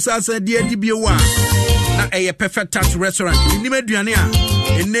better from sasa dia di biewa. Na Perfect Touch Restaurant. Ni meduane a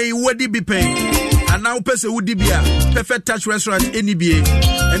ene wodi bi pen. Ana wo pese wudi bia Perfect Touch Restaurant eni bie.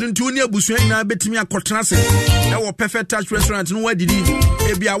 Eno ntu ni abusu nyina betimi akotena se. Na wo Perfect Touch Restaurant no wadidi.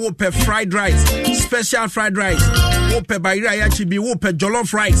 Ebia wo pe fried rice, special fried rice. Wo pe bayira ya chibi, wo pe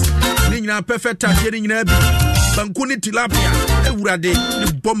jollof rice. Ni nyina Perfect Touch ye nyina bi. Banku ni tilapia ewurade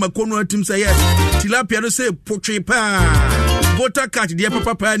ni bomba kono atim say yes. Tilapia no say potwe pa. Voter card de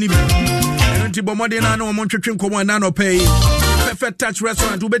papa ni bi. Eno nti bomode na na omo ntwetwe nkomo na no pay. Perfect Touch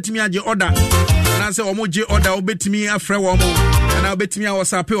Restaurant ubetimi age order. Na say omo je order ubetimi afre wo mo. Na ubetimi a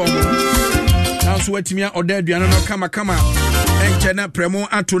WhatsApp wo mo. Na so wetimi order aduane no kama enche na premo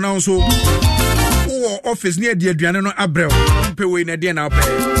ato na so wo office near the aduane no abrel pe we na de na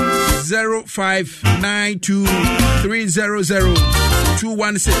pay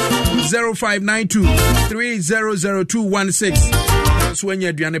 0592300216 0592300216 so when you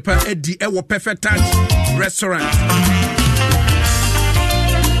aduane pa edi e wo Perfect Touch Restaurant.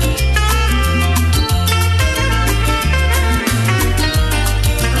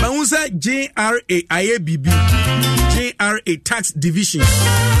 JRA IABB JRA Tax Division.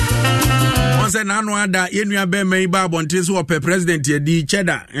 Once an annual that you be made by Bontis or per president yedi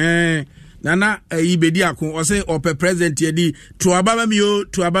cheddar. Nana Ibediaku or say or per president yedi to Abama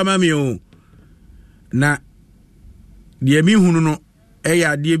mio. Na dear me huno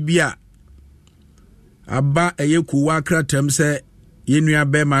eya dear bia Abba Eyeku Wakra Temse Yenua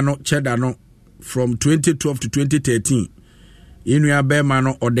Bemano cheddar no from 2012 to 2013. Inua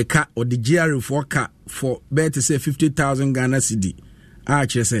Bemano or the car or the GRA for car for better say 50,000 Ghana cedi.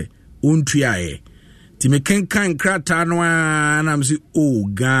 Ache say untuae me kenkan krata no na am say oh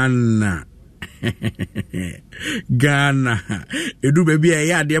Ghana Ghana edu baby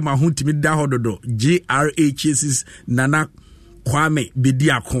ya de ma ho timi da hododo GRHS Nana Kwame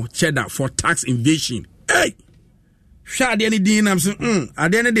Bediako cheddar for tax invasion. Hey, sha de ni din am say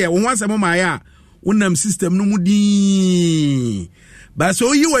ade ne de won asem ma ya wonam system no mudi ba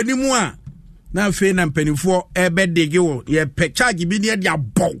so yi wani mu a na fe na mpanifo ebe dege wo ye pe charge bi ne de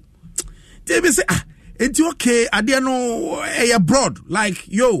abon they be say enti okay ade no abroad like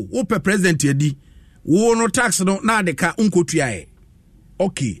yo wo pe president edi wo no tax no na de ka unkotua e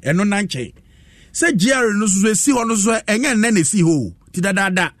okay eno na nche say GR no so si ho no so enye nna na si ho ti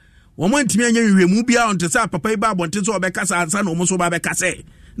dada wo mo ntimi anya wiwemu bia on te say papa iba abonte so obekasa ansa na o mo so ba bekasa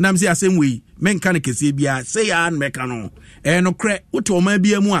nam say asem we menka ne kese bia say ya an meka no no kre wote o ma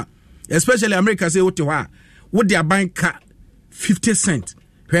bia mu a especially America say wote ho a wo de aban ka 50 cent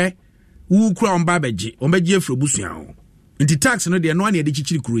hwe wo kura on ba beje afro busuan ho nti tax no de no na de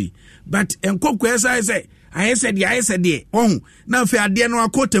chichiri kuro but enkokwa say I said de oh na fe ade no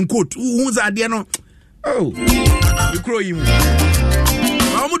quote and quote hu za ade no oh you kuro yi mu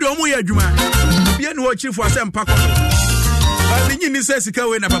ba mu de o mu ya adwuma bia ne ho chifo asem pakọ ba ni ni se sika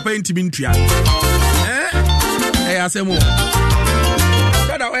we na papa ntimi ntua asemo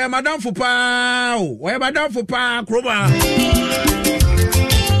kada o ya madam fupa kroba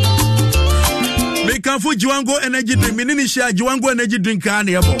me kan fu Jiwango energy drink me ni share Jiwango energy drink ka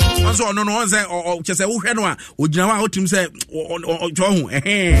na yebo onso no on say o chese wo hwe no a ogina wa otim say jo hu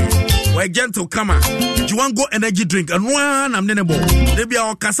we gentle kama Jiwango energy drink and one am ne bo they be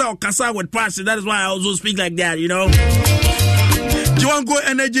o kasa with passion. That is why I also speak like that, you know. Jiwango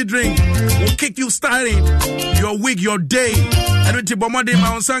energy drink will kick you starting your week, your day, and with Bomade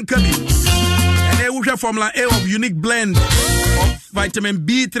Mount Kabi. And they will have Formula A of unique blend of vitamin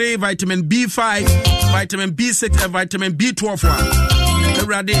B3, vitamin B5, vitamin B6, and vitamin B12.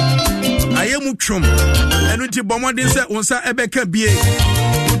 Ready? I am Mutrum. And with Bomade said, Onsa Ebeka B.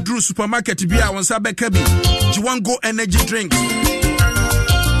 Drew supermarket to be our Onsa Bekabi. Jiwango energy drink.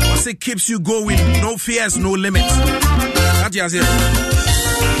 Once it keeps you going, no fears, no limits. That is it.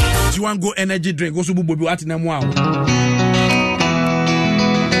 Jiwango energy drink. Also, bubu ati na mwa.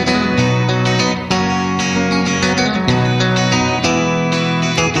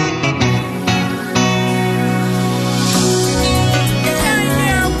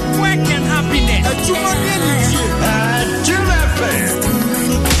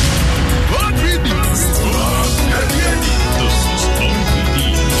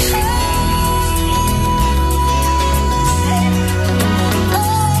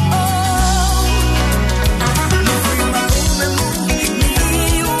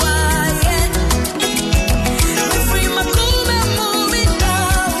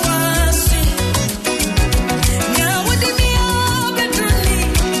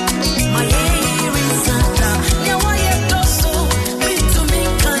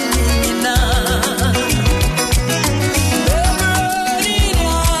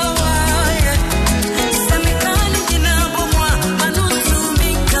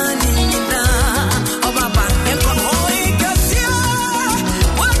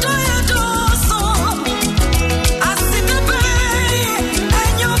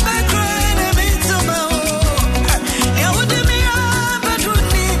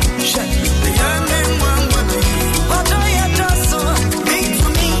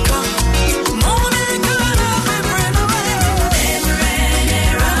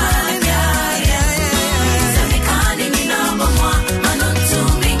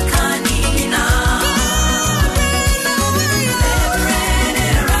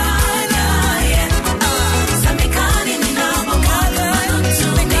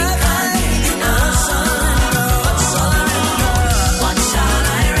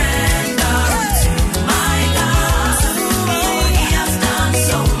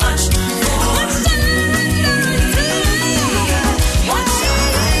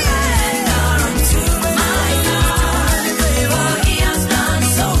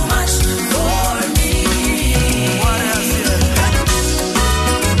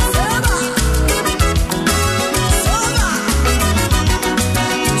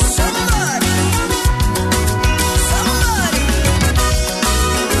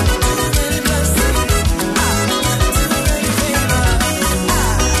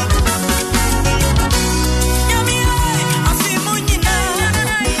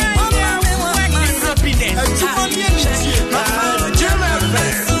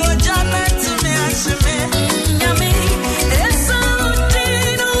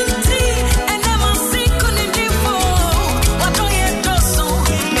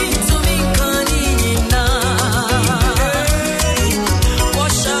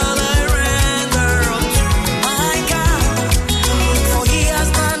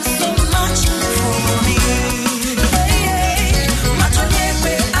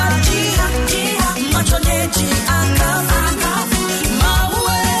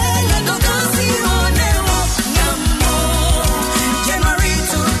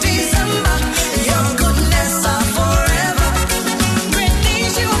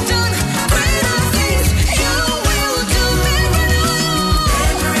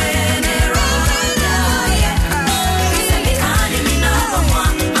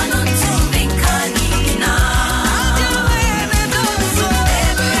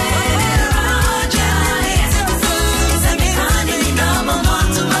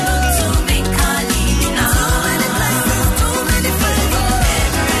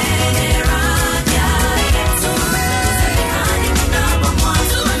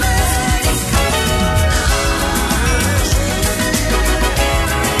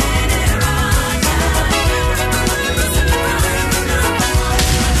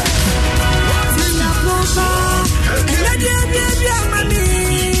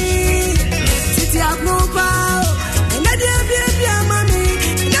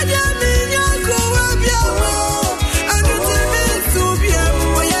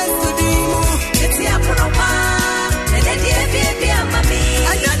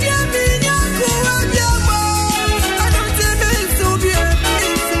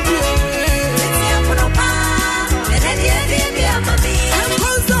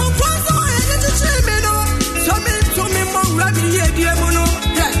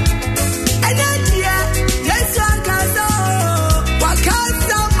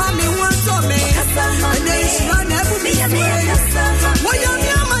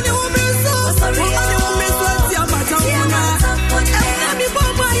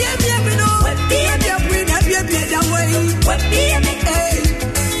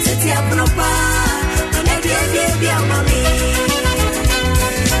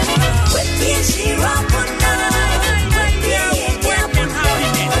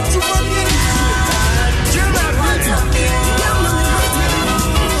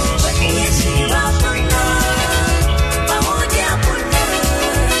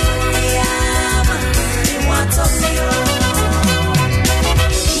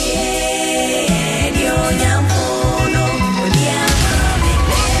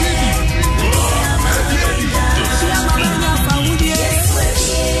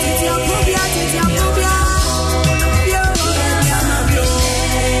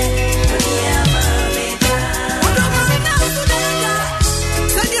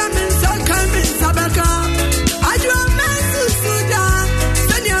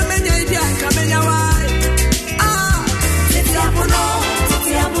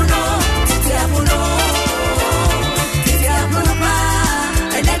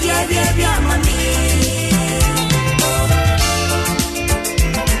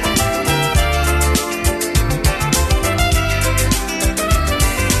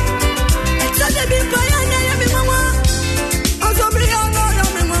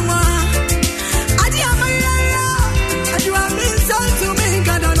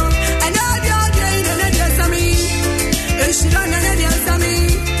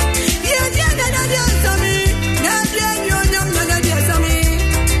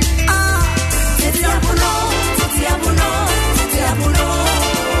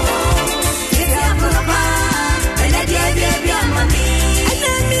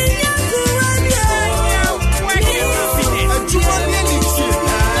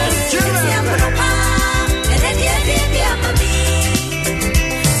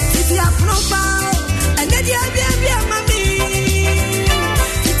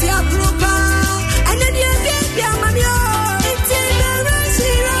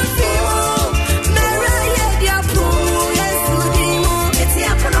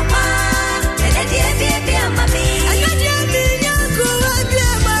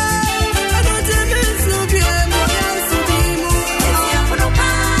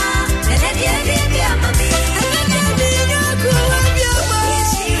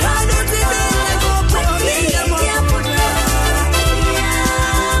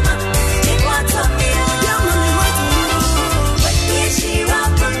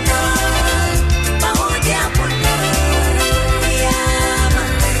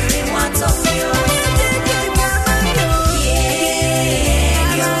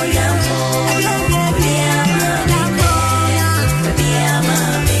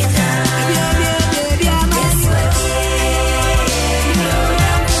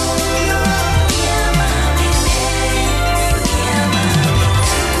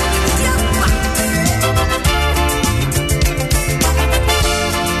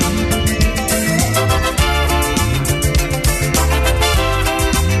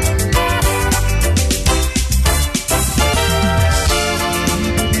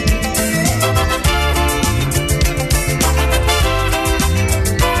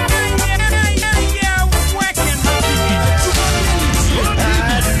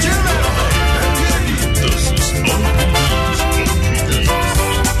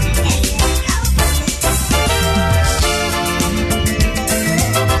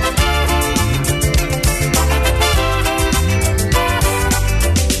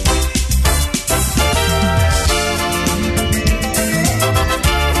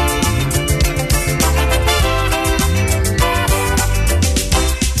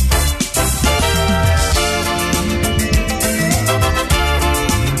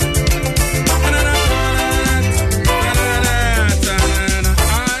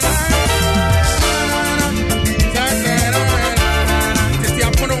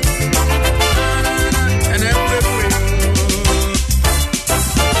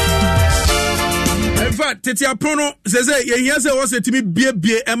 Tete Aprono says ye say was to me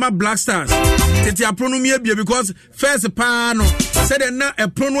bie Emma Black Stars. Tete Aprono me bie because first pa no said na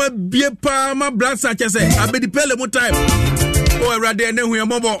Aprono bie pa ma Black Stars say abedi pele mo time. Oh Erade na hu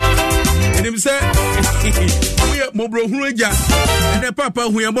mobo. Enim say we mo bro hu eja na papa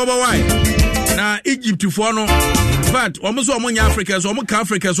hu mobo why. Na Egypt for no but omo so omo nya Africa so omo ka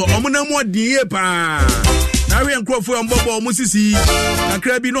Africa so omo na mo die pa. Na we enkrofo ombobo omusisi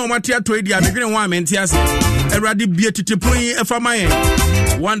akra bi no omate ato dia medwene ho amenti ase Erade bie titepun efamaye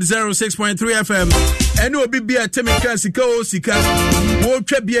 106.3 FM ene obi bia temika sika o sika wo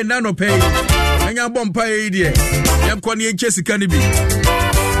twa bie na no pay anya bompa e die yemko ne enche sika ne bi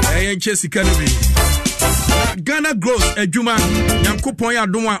enche sika ne bi Ghana Growth adwuma yankopon ya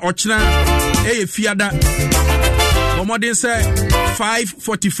don a ochena fiada Omodin say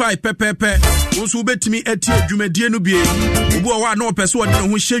 5:45 pepepe. Onso betimi etie dwumadie no bie. Obu wa na opese wo de ho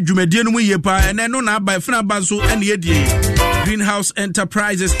hye dwumadie no mu ye pa. Ene no na aba fina ba so ene edie. Greenhouse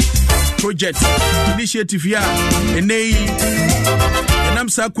Enterprises project initiative ya enei enam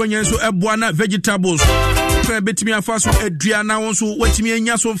sa kwanya so eboa na vegetables kwa betimi afa so adua na won so watimi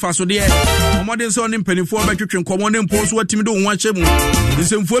anya so mfa so de omodin se onim panifo betwetwe nkomo ne mpo so watimi de won ahye mu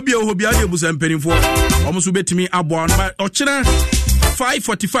nsemfo bia ho bia de busa panifo omo so betimi aboa no ba ochira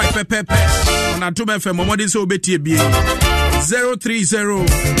 5:45 pepepe na to FM omodin se obetie bie 030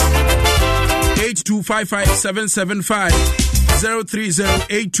 8255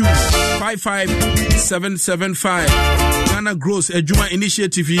 03082557775 Ghana Grows Ejuma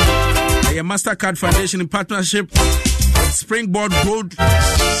Initiative a Mastercard Foundation in partnership with Springboard Gold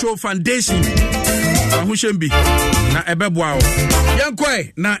Show Foundation Ahushembi na ebeboa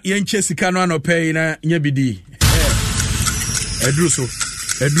yankoi na yenche sika no anopɛ na nyabidi edruso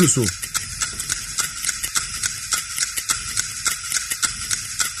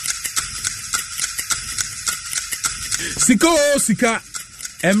Sika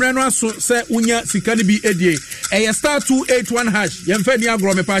emre no aso se unya sika ne bi edie star 281 hash yemfa ni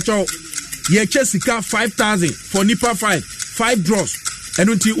agro me pa cho ye che sika 5000 for nipa 5 draws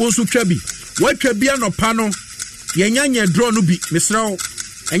eno nti wonso twa bi watwa bi anopa no ye draw no bi mesrawo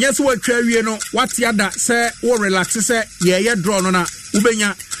enye se watwa wie no watiada se wo relax se ye draw no na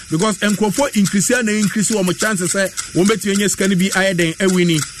ubenya because enkofo increase wo mo chance se wo beti enye sika ne bi ayeden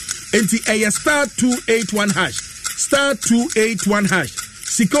awini enti star 281 hash star 281 hash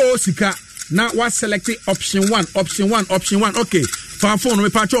sika na what select option 1 okay fa phone me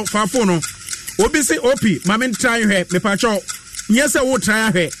pacho fa phone obi say op mamen try here me pacho yes wo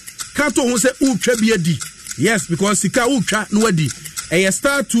try here ka to hu say utwa bi adi yes because sika utwa no adi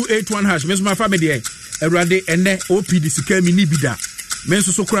star 281 hash me so ma fa me de awrade ene op di sika mi ni bida me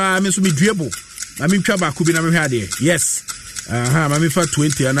so kra me so me duebo na me twa ba ko bi na me hwe ade yes mami fa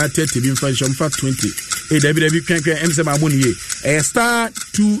 20 and 30 bi mfa shom fa 20 david kwen emse ma moni ye star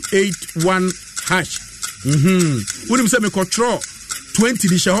 281 hash woni mse me control 20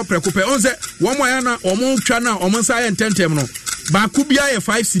 di she ho preko pe onse wo mo ya na o mo twa na o mo sa ye ntentem no ba ku bia ye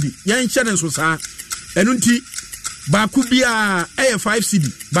 5 cd yan hye ne so sa enu nti ba ku bia ye 5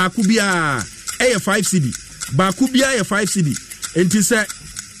 cd ba ku bia ye 5 cd ba ku bia ye 5 cd enti se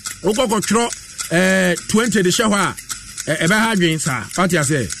o ko control 20 di she ho a ebe ha dwen sa what you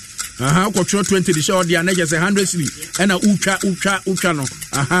say ko 20 di show dia na je say 100 cedi na utwa no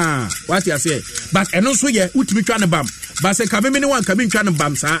what you say but eno so ye utimi twa ne bam but say ka me ne wan ka me twa ne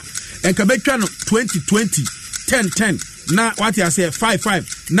bam sa en ka be twa no 20 10 na what you say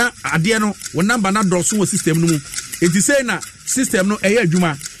 5 na ade no wo number na do so wo system no mu enti say na system no eye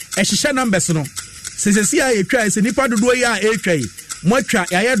adwuma hyehyɛ numbers no sesesi a etwa ese nipa dodo ye a etwa yi mo twa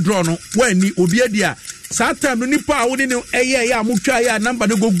ya draw no wani obi adi a Satam no nipa a woni ne eye amutwa ya number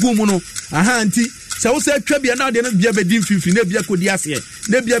no gogu mu no nti se wo se twa bia na de no bia bedi mfifi na bia kodi ase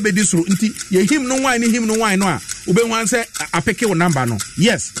na bia bedi soro nti ye him no wan no a obenwan se apeke wo number no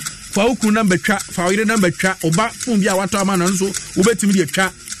yes fa oku number twa fa wo number twa oba fun bia wato ama no nso obetimi de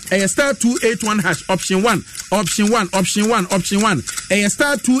twa star 281 hash option 1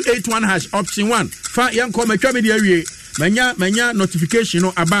 star 281 hash option 1 fa yanko metwa me de awie manya notification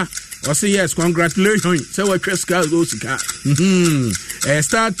no aba or say yes, congratulations. So what Treska go sika.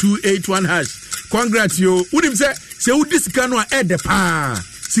 Star 281 hash. Congrats yo. Udim say udi sika no e de pa.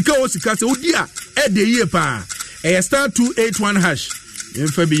 Sika o sika say udi a e de ye pa. Star 281 hash.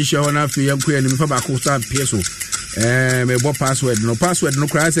 Mfa bi hye ho na fe yanko ya ni mfa ba ko stand peso. Me bo password no cry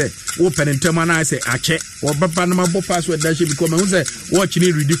say wo penentem na say ache. Wo baba na bo password da she because me say watch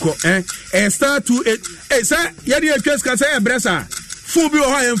ni ridicule star 28 say ya de Treska say e bresa. Phone bi o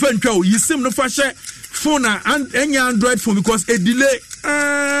ha en fa ntwa o yisim no fa hye phone and enya Android phone because a delay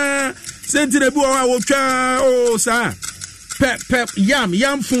sentire bi o ha wo twa o sa pep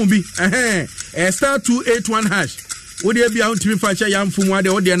yam phone bi star 281 hash wo de bia untimi fa hye yam phone wa de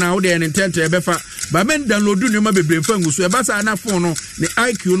wo de na wo de en tente be fa ba men download no ma bebre fa nguso e ba sa na phone no ne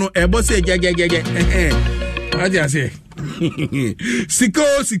IQ no e bo se gegegege adia se sika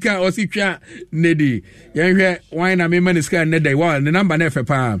ositwa nedi yenhwe wine na me man sika nedi wa the number na fe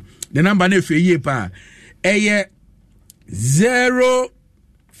pa the number na fe yie pa eye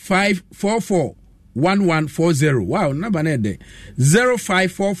 05441140 wow number na de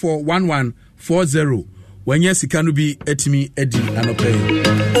 05441140 wanya sika no bi etimi edi anope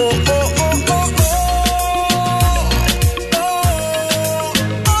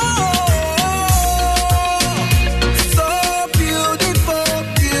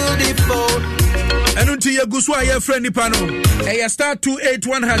Until you go so a friend nipa no. E star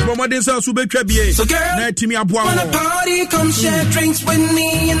 281 hash but modern so betwa bie. Na timi aboa wo. Party come share drinks with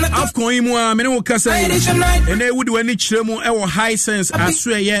me in the Afcon mu a me ne wo kasa yi. Ene wudi wani kyerɛ mu e wo high sense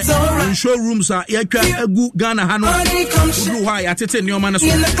aso ye showrooms a yatwa agu Ghana ha no. Wuru ha ya tete neoma na so.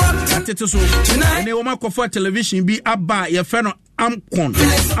 Atete so. Ene wo makofa television bi aba ye fe no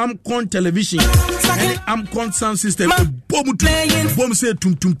Amcon television and Amcon sound system. Boom say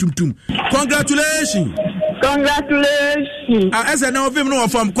tum. Congratulations. As I know of him no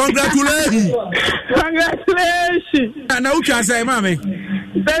from congratulations. Now you can say, mommy. 70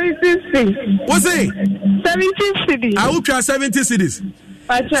 What's it? 70 cities. I will try 70 cities.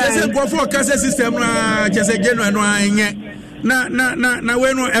 Say go for cassette system just a general na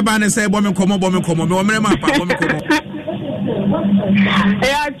we no eba ne say bomb komo me o mere ma pa bomb komo.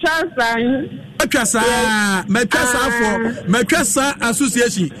 Matwasa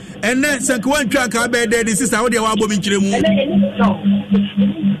association ene senkwan twa ka be de sister wo de wa bom nkire mu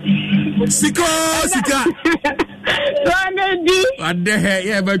sika ade he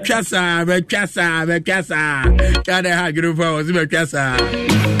ye matwasa ka de ha grufa wo si matwasa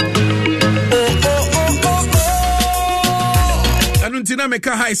anuntina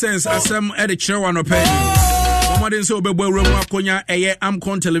meka high sense asem e de kire wa no pe modern so bebo room akonya eye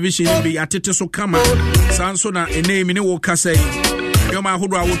Amcon television bi atete so kama sanso na enemi ne wo kasa yo ma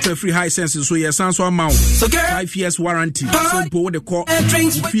hodo a wo free high sense so ye sanso amount 5 years warranty so po the call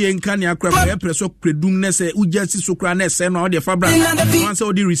fie nka ne akra e preso kredum ne se ujasi so kra na se no de fabra once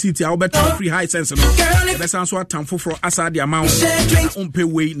all the receipt a wo better free high sense no e be sanso atam foforo asa the amount umpe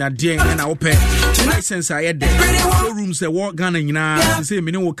we na den na wo pe license a ye de rooms e wo Ghana nyina se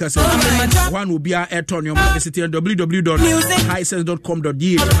me ne wo kasa one obi a eton yo visit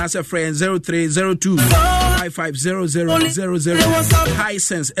www.highsense.com.de and as a friend 0302 550000 High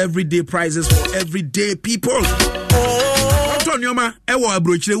Sense everyday prices for everyday people. Nyoma ewo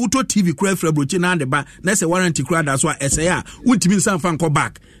abrochire wuto TV kura fra abrochi na ndeba na se warranty kura da so a ese ya wuntimi nsan fa nko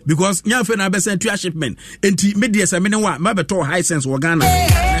back because nyafe na be send to shipment enti media se mene wa mabeto High Sense wo Ghana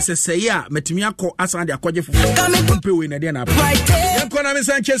na se se ya metimi akọ asan de akọje fofo mpe we na de na pa yanko na me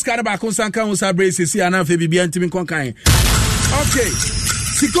Sanchez card ba kon sanka ho sa brace si ana fa bibia ntimi kon kan okay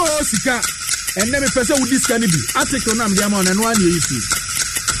sika enne me pese wo diska ni bi article na me dia ma na no ani yisi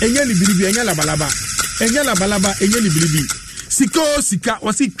enye ni biribi enye labalaba enye ni biribi sika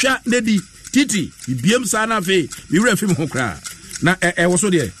wasi twa nedi titi bibiem sa na fe mi wura fim ho kra na wo so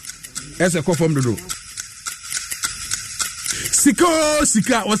de ese ko fom dodo sika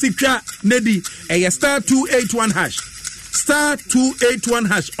wasi twa nedi star 281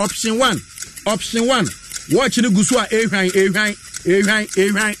 hash option 1 watch ni gusu a ehwan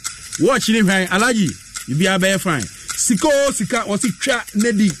watch ni hwan alaji bibia be fine sika wasi twa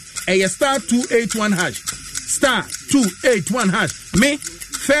nedi star 281 hash star 281 hash me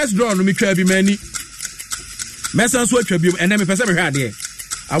first draw no me twa bi mani mesan so atwa bi and me pese me hwa de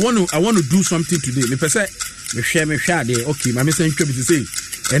I want to do something today me pese me hwa de okay ma me san twa bi to say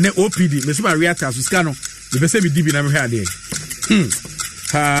and OPD me so ma reactor so ska no me pese me di bi na me hwa de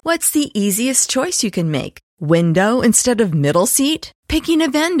What's the easiest choice you can make? Window instead of middle seat? Picking a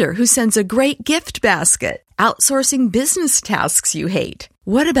vendor who sends a great gift basket? Outsourcing business tasks you hate?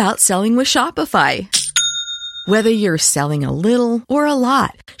 What about selling with Shopify? Whether you're selling a little or a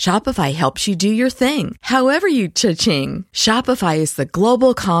lot, Shopify helps you do your thing, however you cha-ching. Shopify is the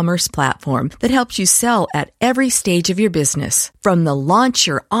global commerce platform that helps you sell at every stage of your business. From the launch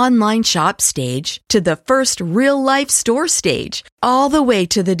your online shop stage to the first real-life store stage, all the way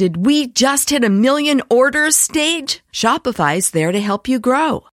to the did we just hit 1 million orders stage. Shopify's there to help you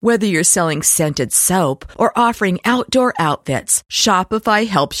grow. Whether you're selling scented soap or offering outdoor outfits, Shopify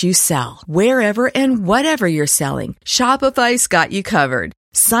helps you sell. Wherever and whatever you're selling, Shopify's got you covered.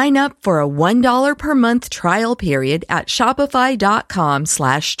 Sign up for a $1 per month trial period at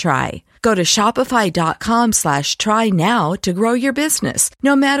shopify.com/try. Go to shopify.com/try now to grow your business,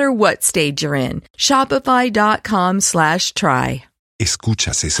 no matter what stage you're in. Shopify.com/try.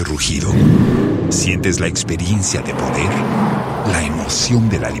 ¿Escuchas ese rugido? ¿Sientes la experiencia de poder? ¿La emoción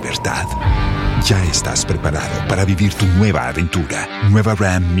de la libertad? Ya estás preparado para vivir tu nueva aventura. Nueva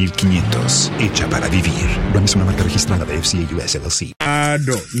Ram 1500, hecha para vivir. Ram es una marca registrada de FCA US LLC.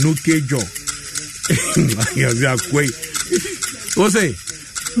 No que yo. Ya güey. O sea,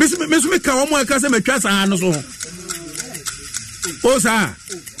 me cago en casa me casa no so. O sea,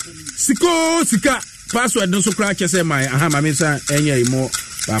 sika password no so crack say my aha ma me san enye imo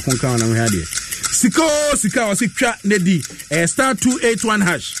ba kon kan na me ha de. Sika o si twa na di star 281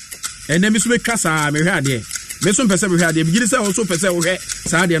 hash. And then me so me kasa me hwa de. me so pese be hwe ade bigiri say also pese wo hwe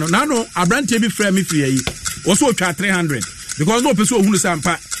saa ade no na no abrante bi frɛ me free yi also twa 300 because no pese ohunu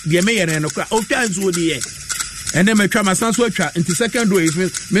sampa de me yere no kra o twa nso de ye ene me twa masan so atwa nti second way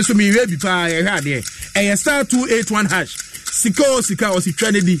me so me we bi pa ye hwe ade e star 281 hash sika o si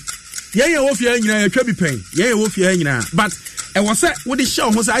twa ne di ye wo fie nyina ye twa bi pen ye wo fie nyina but e wo se wo de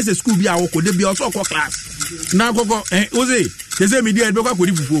show ho say school bi a wo ko de bi o so ko class na gogo o say me dey be ko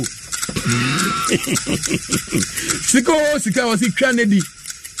di fufu sika o si twa ne di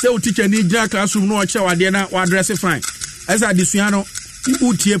say o teacher ni jira classroom no o che wa de na wa dress fine as a disua no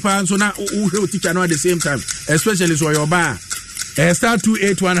u tie pa so na u hwe o teacher no at the same time especially so your bar star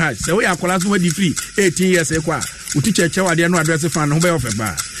 281 hash say we akola so di free 18 years e kwa u teacher che wa de no address fine no be of e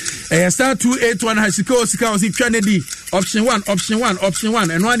ba star 281 hash sika o si twa ne di option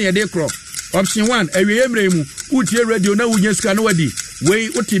 1 eno ane de kro option 1 awie mremu u tie radio na u nya sika no wadi we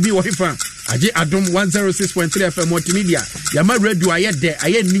OTB wo hifa aje adom 106.3 FM multimedia yama radio aye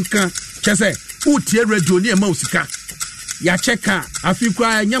nika chese utie radio ni ema usika ya cheka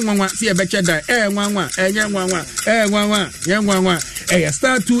afikwa nyanwanwa si ebeche da nwanwa nyanwanwa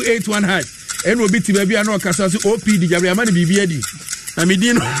star 281 hash eno obi ti bia na okasa so OPD jabri ama ni bibia di na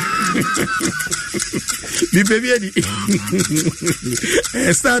medino bibia di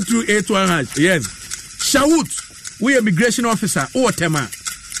star 281 hash yes Shawood we immigration officer o tema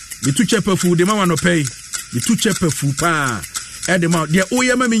me tu chepe fu de mama no pay me tu chepe fu pa e de ma de o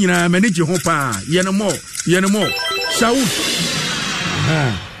yema me nyina manage ho pa ye no more Shawood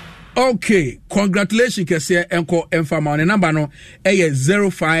okay congratulations kese enko enfama on number no e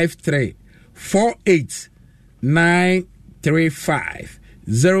 053 48935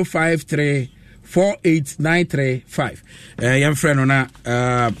 053 48935 yam friend no na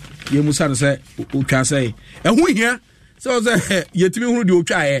ye musa no say utwa say ehu hia so say yetimi hunu de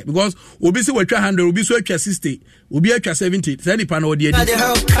otwa ye because obi se watwa 100 obi so atwa 60 obi atwa 70 say nipa na odi edi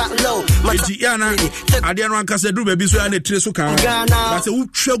eti ya na ade no anka say duru ba bi so ya na tire so kan ba say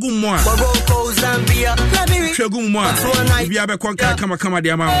utwagu mo a obi abe konka kama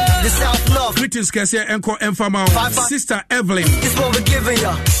de ama greetings kese enko enfama sister Evelyn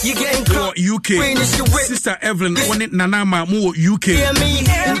UK sister Evelyn one nana ma mu UK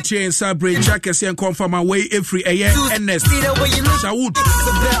uche sabre check kese enko enfama way every NS Shawood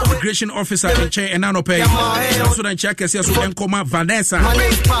immigration officer in chain enano pay so dan check kese so enko ma Vanessa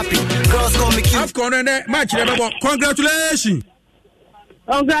afcon ne match le bo congratulations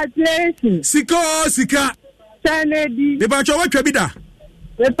sika Kennedy de ba cho watwa bi da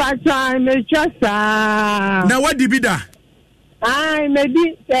me patwa me chasa na wadi bi da ai me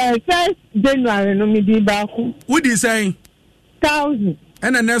di 1st January no me di ba ku wodi say 1000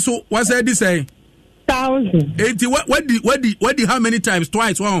 and then so what say this say 1000 80 what how many times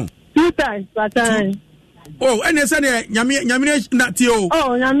twice one 2 times per time oh and say nyame na ti o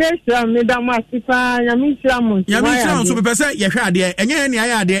oh nyame sra me da ma sifa nyame sra so be say ye hwe ade enye ne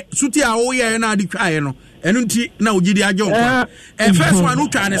aye ade suti a wo ye na ade twae no enu nti na ogidi ajo kwa first one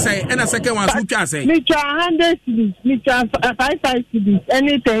utwa ne say and second one utwa say me twa 100 cedis me twa 55 cedis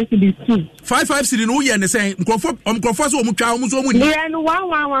any 10 cedis too 55 cedis no ye ne say mkrofo so omutwa omuso mu ni yeah no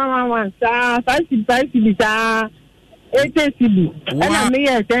 1 sa 55 cedis 80 cedis and me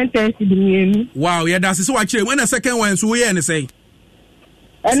 10 cedis wow yeah that's so actually when the second one so ye ne say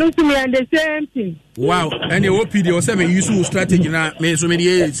and also me and the same thing. Wow, and your OPD or 7 useful strategy na me so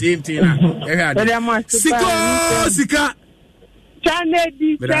many same thing na. Sika.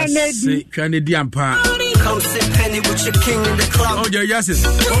 Kennedy ampa. Come sit penny with your king in the club. Oh, yes.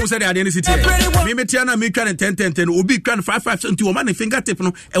 What was that at the city? Me tiana me try 10 obi try 5 into o man fingertip no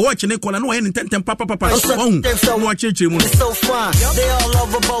e watch ne kola no any 10 papa. Oh, watch it mu. It's so fine. They all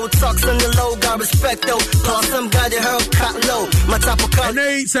over Botox and the low got respect though. Plus some guy that help cut low. My type of car. And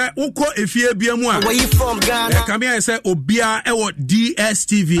they say uko efie bia mu a. Where you from, Ghana? Come here say obia e wo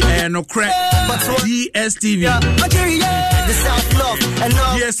DSTV no crack. DSTV. The South Love and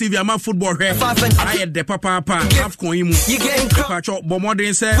DSTV am football here. I had the papa AFCON imu. You getting pacho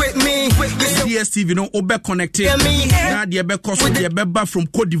bomodin say with me DSTV no obe connected. Na de be cost de be ba from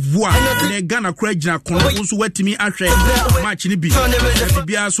Cote d'Ivoire. Na Ghana kra gina kono so watimi ahwe match ni bi.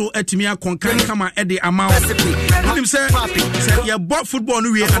 Bia so atimi akonkan kama e de amount. Him say you bought football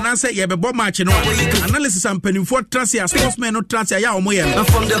no we and say you be bought match no. Analysis and penny for transfer sportsmen no transfer ya omo ye.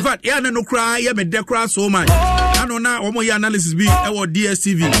 The fact ya no cry ya me de cry so much. Ano na omo ya analysis bi e wo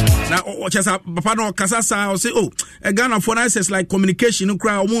DSTV na o chesa papa no kasa sa o say oh Ghana for access like communication no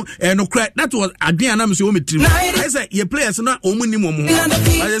cry omo no cry that was adwen na me say o metrim I say your players na omo ni mo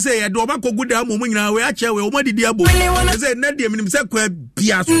I say ye do ba kogu da mo nyina we a che we omo didi abo I say na de minim say kwa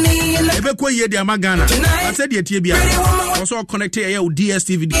bia so e be ko ye de ama Ghana I say de tie bia also connect e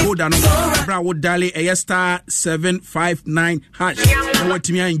DSTV decoder no bra wo dial e star 759 hash na what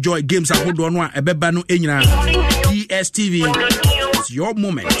me enjoy games ahodo no a ebeba no enyina DSTV. It's your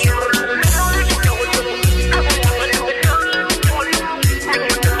moment.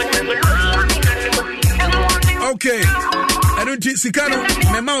 Okay. I don't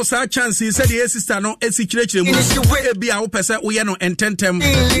Sikano, my mouse a chance. He said the sister no esikirechire mu. Be a opese we no ententem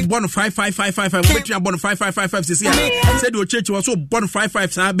bon 5555 between bon 5555 sisi. Said your church was so bon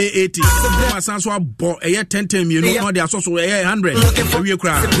 55 sa be 80. Masan so bo e 10 you know they are so 100. We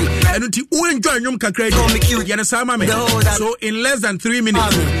cry. And until we enjoy nyom kakra you understand mama. So in less than 3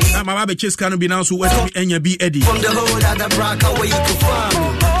 minutes my baba chase can be now so we enya be Eddie. From the whole other bracket where you can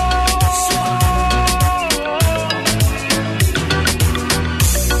find.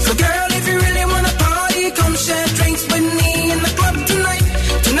 Share drinks with me in the club tonight.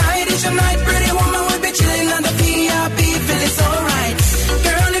 Tonight is your night, pretty woman. We'll be chilling on the VIP, feel it's alright.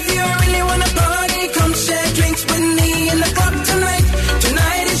 Girl, if you really wanna party, come share drinks with me in the club tonight.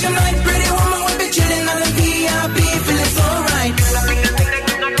 Tonight is your night, pretty woman. We'll be chilling on the VIP, feel it's alright.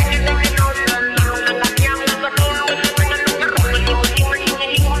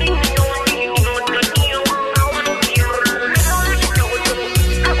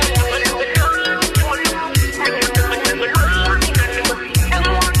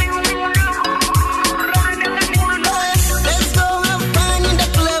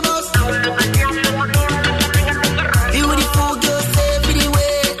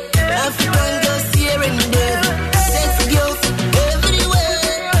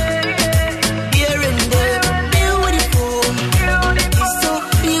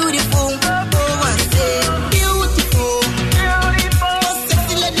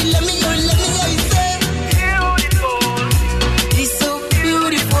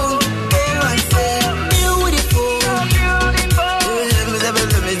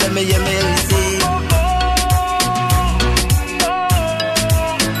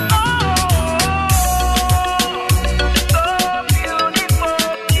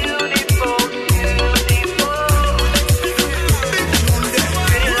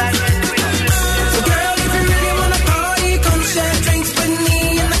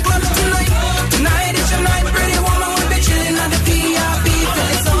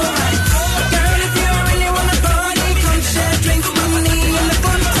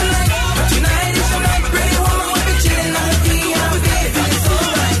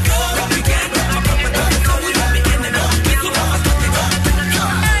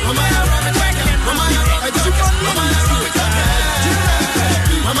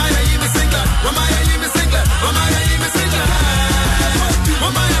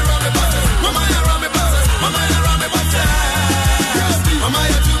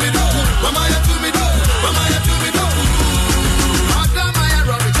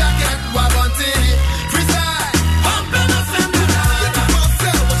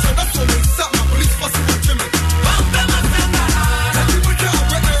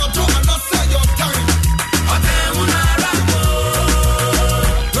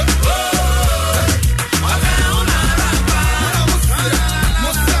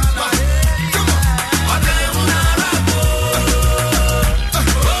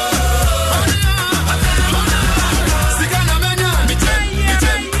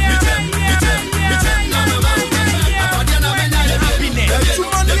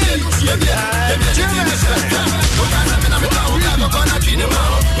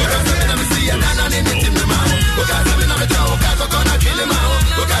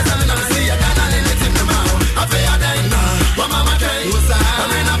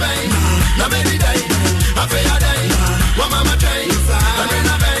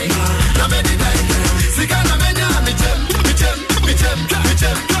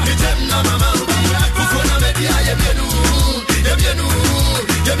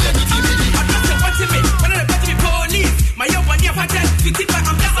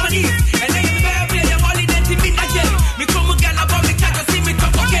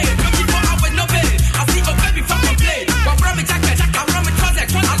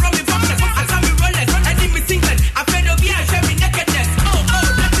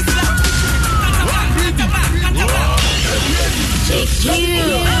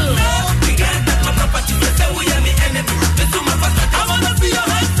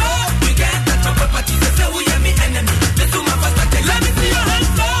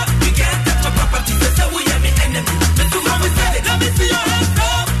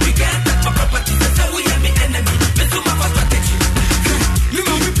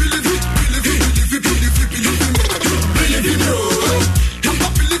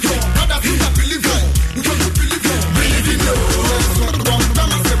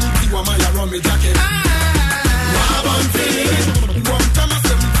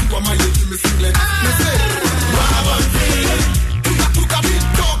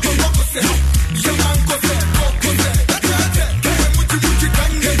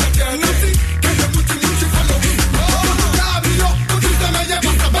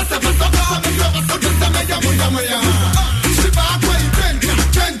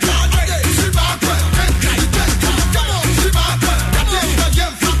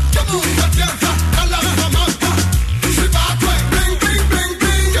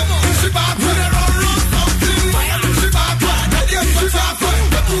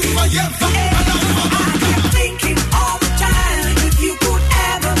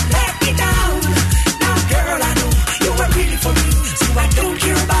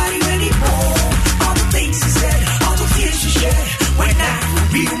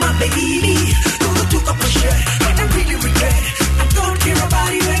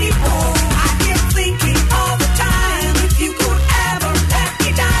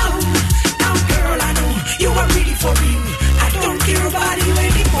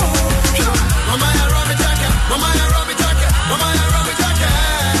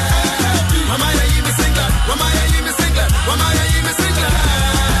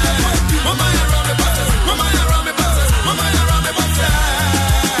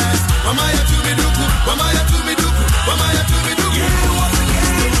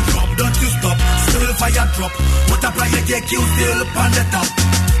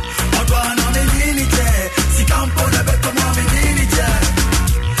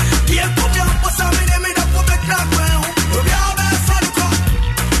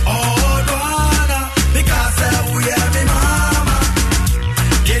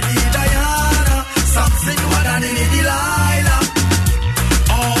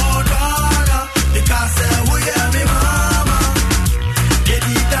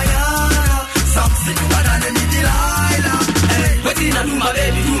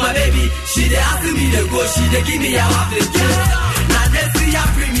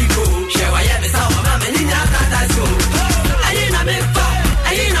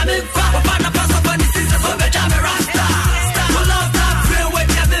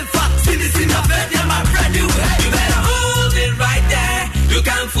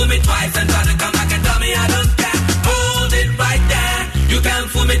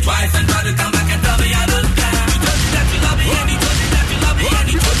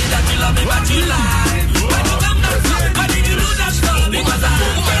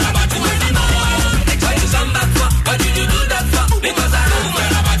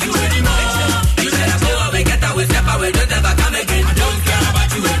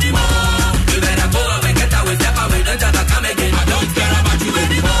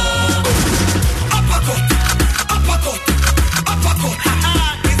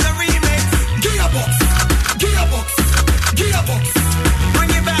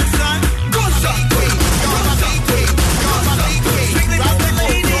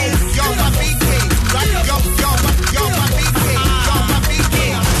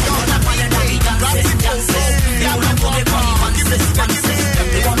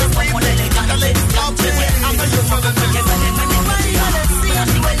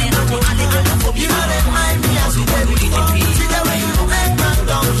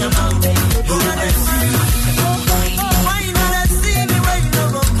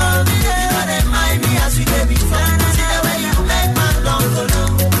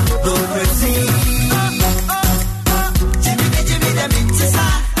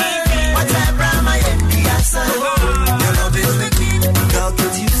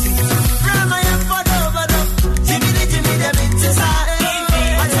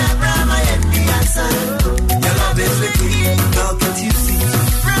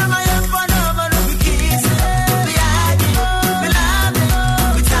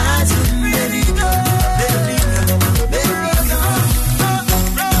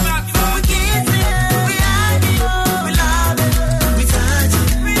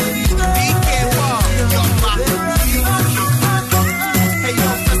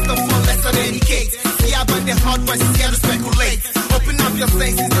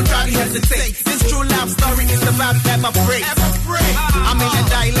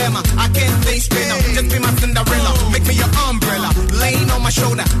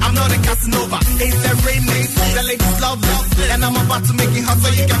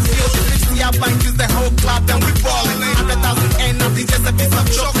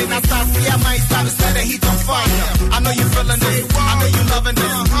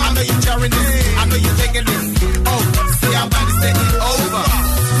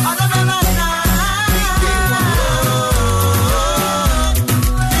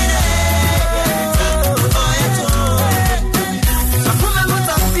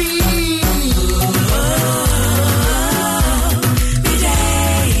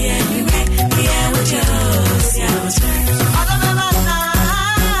 Yeah.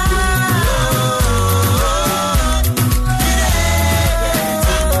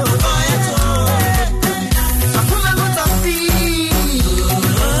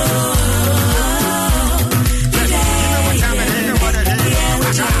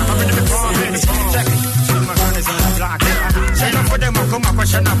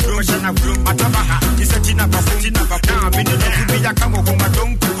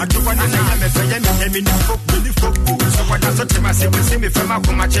 me from a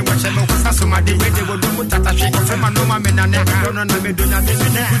comache, which I'm a summa, the way they will do that. Shake from a no man, and I don't know, me do not do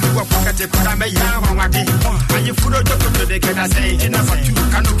a pocket, but I'm a young one. And you put a doctor, they can say, enough for two,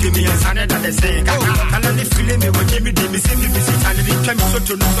 cannot give me a son that they say, and then feeling me with Jimmy, the missing visit, and the came so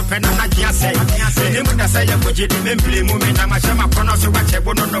to know the pen and I can't say, I say, I put it in play moment, I'm a shama pronounce what I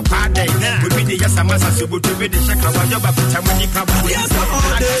want to know part day. Would be the yes, I'm a subu to be the check of your back, when you come. Yes,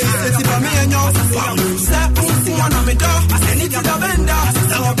 all day, it's for me and your step, one of me door, I send it to the vendor,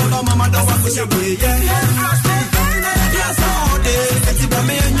 now Mama don't want to say, yes, all day, it's for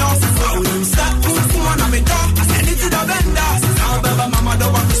me and your step, one of me door, I send it to the vendor, now Mama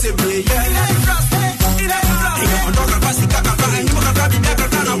don't want to say,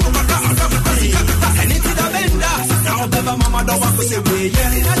 Mama don't want to say we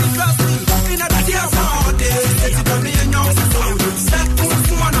yeah in the class in the dear all day it's the me and your step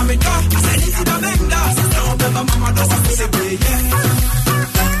one of me door I said it's the vendor now Baba Mama don't want to say we yeah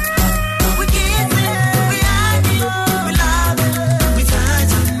we get it we are you we love it we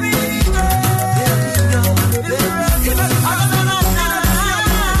touch it we go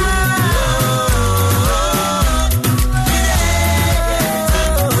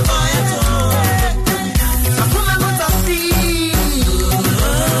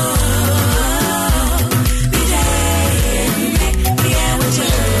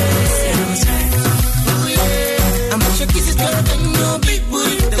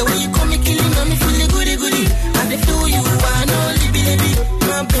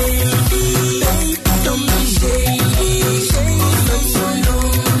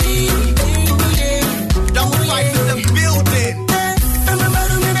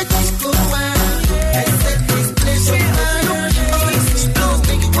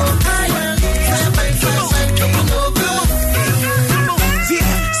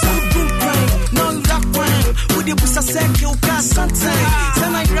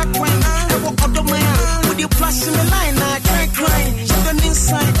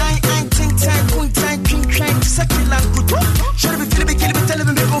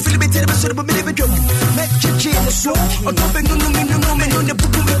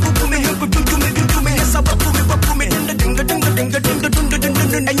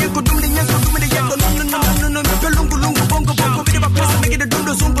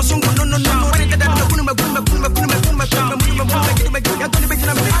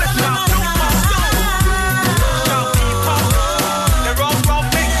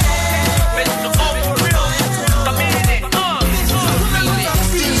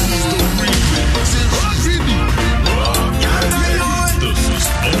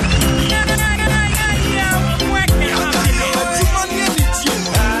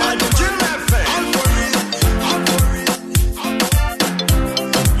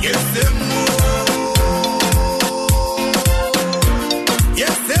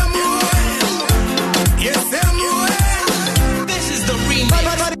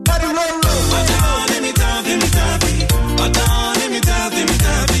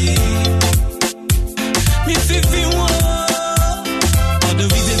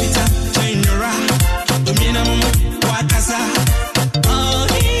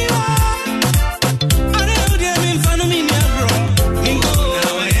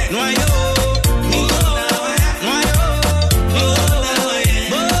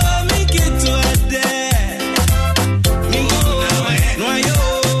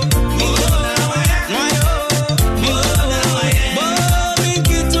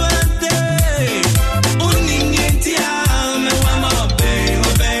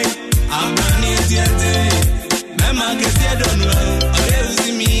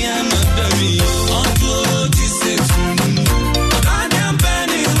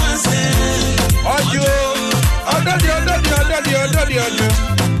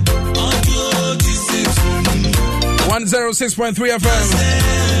Radio 6.3 FM.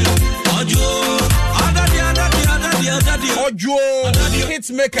 Ojo hit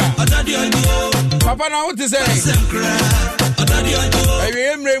maker. Papa na what is say? I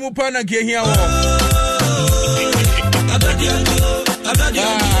remember mu pa na ke hia wo.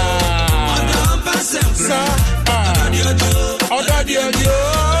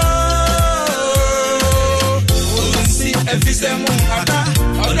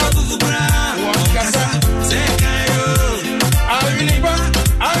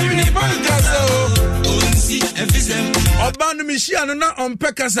 Obanu Michiano na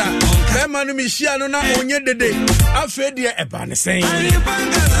ompekasa. Bemanu Michiano na onye dede. Afe de eba ne sen.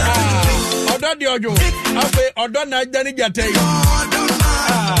 Odo de ojo. Afe odo na ajani jate.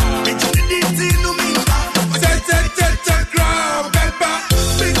 Crowd pepper.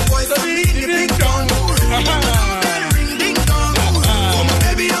 Big boys so big dong.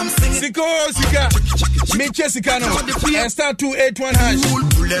 Sika Meche Sika no star 281 hash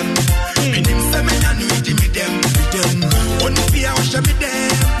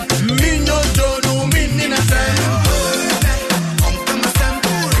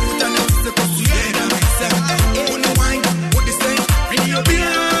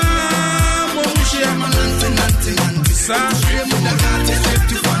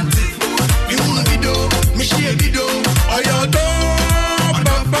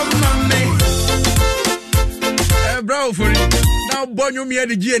bravo for it. Now bonyo me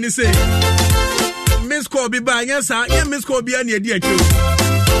the G and say Miss Kobe by yes sir, yeah Miss Kobe and the dear.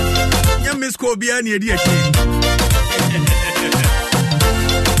 Yeah Miss Kobe and the dear.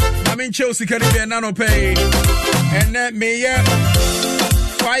 I'm in Chelsea Caribbean nano pay and that me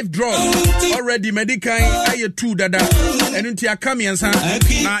 5 draws already medical I 2 dada and until I come and son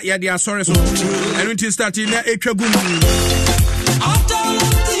na yeah they are sorry so and until starting na etwagum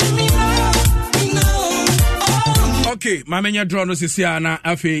okay mamenya draw no sisia na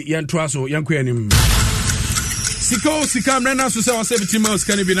afi yentoa so yenko anim sika mrena so se 170 miles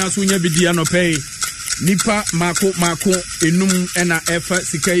kan bi na so nya bidi anopay nipa mako enum ena efa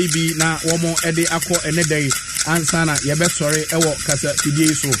sika ibi na womo ede akọ ene dai ansana yebe sori ewo kasa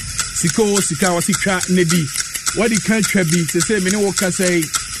fidie so sika wasikwa nedi wadi kan twa bi se me ne wo kasa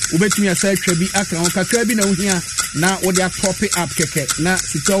ubetumi asa twa bi aka on kakra bi na ohia na wodi atop up keke na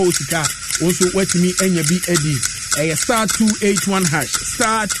sika onso watumi enya bi edi star 281 hash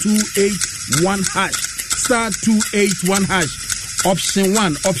star 281 hash star 281 hash option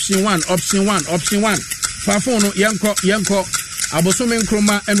 1 fafon no yanko abosome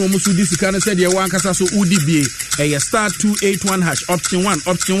nkroma eno musu di sika no se de wankasa so udi bie star 281 hash option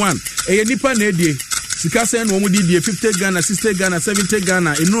 1 nipa na edie sika se no mudi die 50 Ghana 60 Ghana 70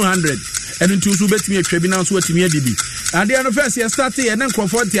 Ghana 100 eno ntu so betimi atwa bi na so watimi adibi ade no first ya start ye na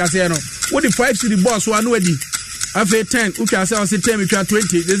comfort ya se no wo di 5 city boss wa no adi afa 10 utwa se o se 10 utwa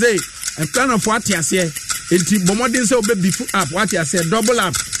 20 they say and plan of what ya se enti bomodin se obe beef up what ya se double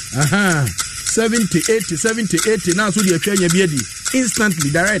up 70 80 na so di atwa nya bi adi instantly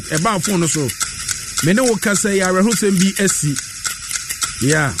direct about phone so me ne wo kasa ya rehusem bi asi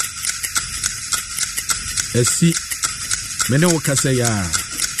yeah asi me ne wo kasa ya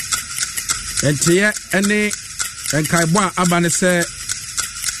entiye ene enkaibwa abane se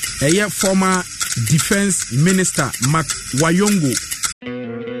eye former defense minister Mark Wayongo.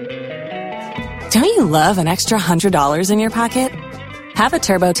 Don't you love an extra $100 in your pocket? Have a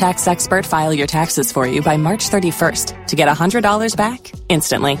TurboTax expert file your taxes for you by March 31st to get $100 back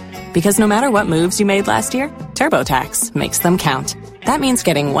instantly. Because no matter what moves you made last year, TurboTax makes them count. That means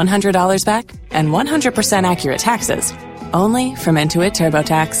getting $100 back and 100% accurate taxes only from Intuit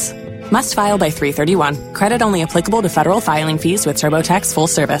TurboTax. Must file by 3/31. Credit only applicable to federal filing fees with TurboTax full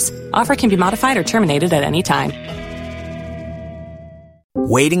service. Offer can be modified or terminated at any time.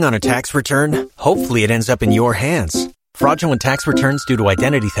 Waiting on a tax return? Hopefully it ends up in your hands. Fraudulent tax returns due to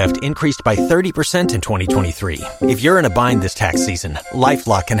identity theft increased by 30% in 2023. If you're in a bind this tax season,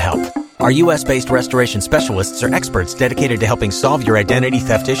 LifeLock can help. Our U.S.-based restoration specialists are experts dedicated to helping solve your identity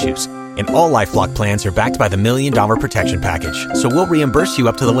theft issues. And all LifeLock plans are backed by the $1 Million Protection Package. So we'll reimburse you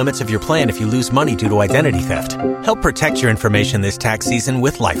up to the limits of your plan if you lose money due to identity theft. Help protect your information this tax season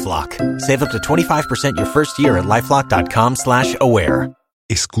with LifeLock. Save up to 25% your first year at LifeLock.com/aware.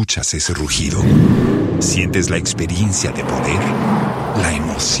 ¿Escuchas ese rugido? ¿Sientes la experiencia de poder? ¿La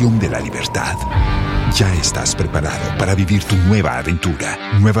emoción de la libertad? Ya estás preparado para vivir tu nueva aventura.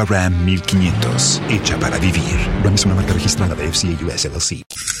 Nueva Ram 1500, hecha para vivir. Ram es una marca registrada de FCA US LLC.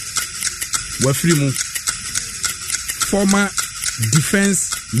 Wafrimu, former defense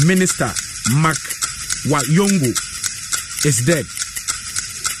minister Mark Wayongo is dead.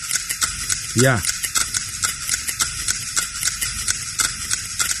 Yeah.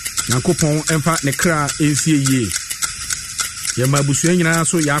 Nakopon emfa ne kra ensie ye. Ya mabusu nyina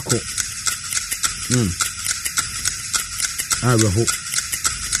so yako. Aweho.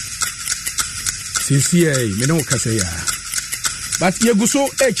 Sinsie me no kase ya. But yeguso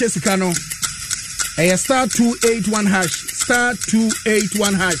sika no. Star 281 hash star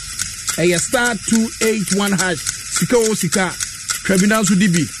 281 hash star 281 hash sika tribunal so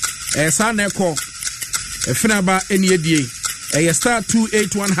dibi sa na ekọ efinaba eni edie star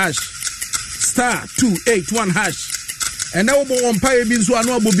 281 hash star 281 hash ena wo bon pae bi nso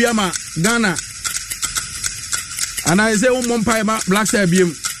anu abobia ma Ghana ana eze wo mon pae ma Black Star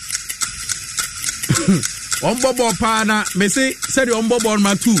biem ombobo pa na mesi said ombobo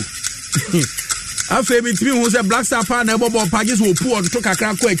ma 2 afa mi timi hu se Black Star pa na bobo page so opu on to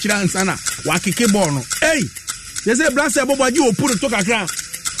kakra ko akira ansana wa keke ball no hey they say Black Star bobo agi opu to kakra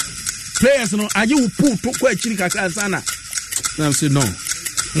players no aje wo pull to kwa chiri kakra sana na say no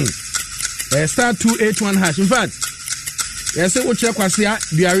star 281 hash. In fact yes we check kwase a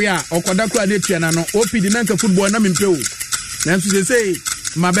duare a okoda kwa na tua na no opidi na nka football na mempe o na so say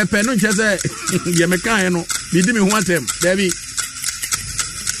ma bepe no nche say ye mekan no bidi me ho atem David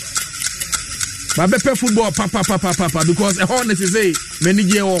ma bepe football papa because a horn is say many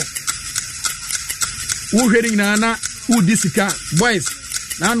je wo heading na udisika boys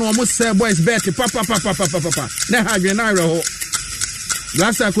na no mo say boys bet papa na ha dwe na reho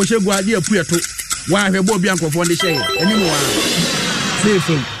last ko shegu ade apueto wa hwebo bia nkofo de share enimu wa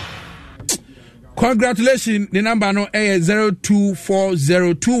safe. Congratulations, the number no is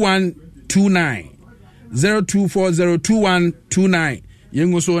 02402129 02402129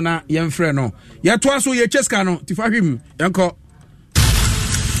 yengo so na yemfre no yeto aso ye cheska no tifahwim yanko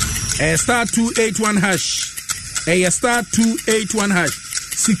star 281 hash star 281 hash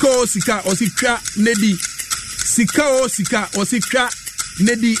sika osikwa nedi sika osikwa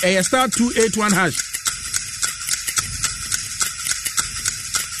nedi star 281 hash.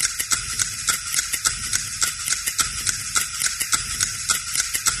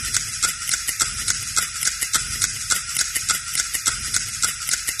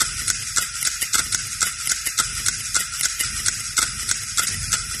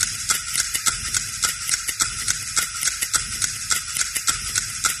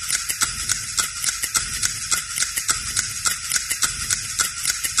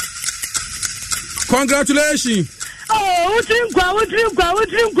 Congratulations. Oh, Utrinkwa.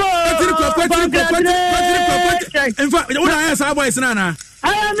 In fact, what I ask our boys now. I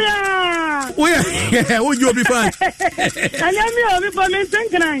am here. Oh, would you be fine? I am here before me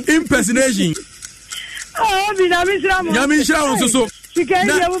thinking. Impersonation. Oh, Yamisha so. She can't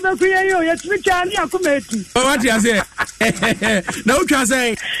hear what you yes, we can what you say? No, can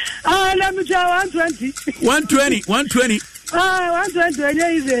say. Let me try 120. 120. 120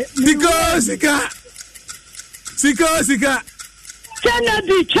 is it? Sika.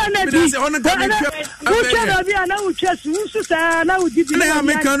 Kennedy.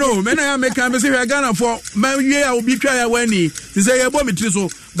 Ghana for my year will be try when he say a bomb so,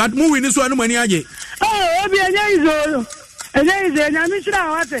 but moving this one money again. Oh,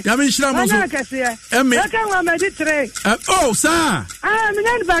 oh, sir.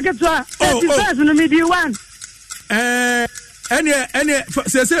 Any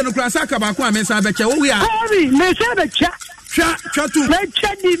say no class akaba ko amesa beche wo wi a me say beche twa tu me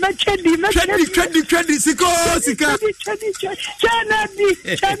chedi sika Kennedy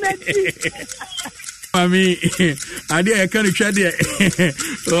Mami ade e kan twede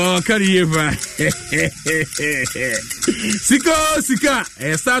oh kan yeva sika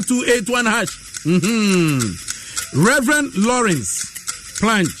star 281 hash Reverend Lawrence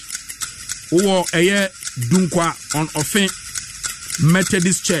Plange wo eye Dunkwa on Ofen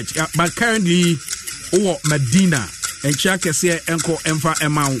Methodist Church, but currently Medina and Chakese Enko Emfa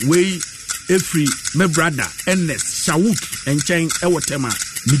Emma Way Efri my brother Ernest Shawut and Chain Ewatema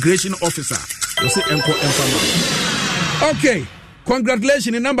Migration Officer. Enko Emfa. Okay,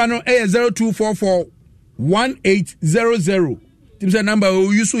 congratulations. The number no A02441800. Tim's number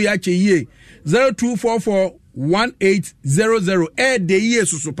Yusu Yache ye 02441800 de ye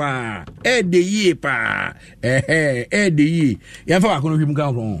susupa de ye pa de ye ya fa akono hwim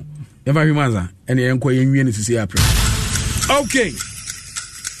kan ron ya fa hwimaza ene enko yenwie ne sisi apre. Okay,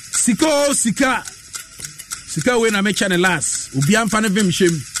 sika we na me channel last obi amfa ne vim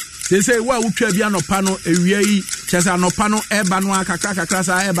hwem say wa wutwa bia no pa no ewia yi chesa no pa no eba no akakra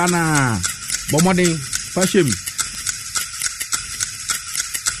sa eba na bomoden fa hwem.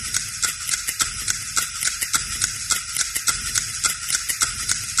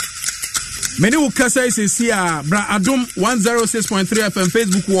 Many will say a Bra Adum 106.3 FM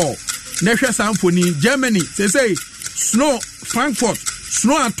Facebook wall. Nesha Symphony Germany say snow Frankfurt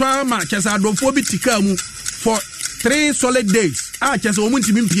snow atwama chesa adofo tikamu for 3 solid days. Chesa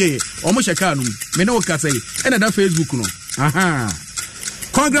omunti mimpie omo sheka no. Many will say and that Facebook no. Aha.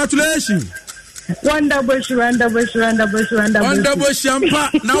 Congratulations. Wonderful champa.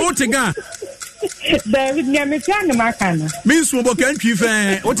 Now what again? David Nyametiano Makana. Means we can keep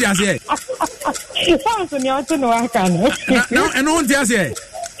what you say. Sounds on your turn, Wakana. No, and what you say.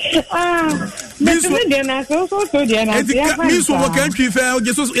 Miss Indiana, so Diana. Means we can keep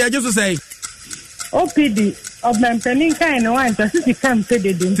just say. OPD of my penning kind of one to see come pay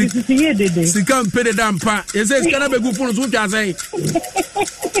the day. See come pay the damn pa. It says, can I be good for us? What you say?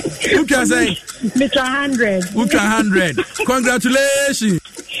 What you say? Mr. 100. Congratulations.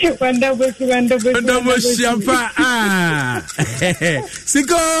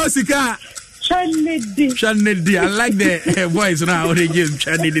 Sika. Chanedi. I like the voice now. What they give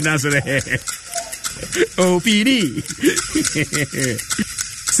Chanedi Nasre. Oh, PD.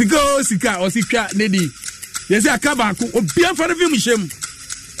 Sika or Sika Nedi. Yes, I come back. Oh, be for the film.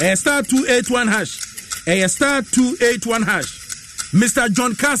 Star 281 hash. Star 281 hash. Mr.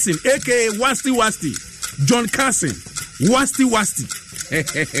 John Carson, aka Wasti. John Carson, Wasti.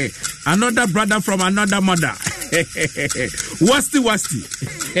 Another brother from another mother. Wasti. Wasti.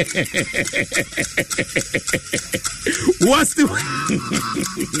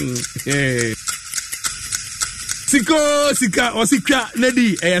 Sika or Sika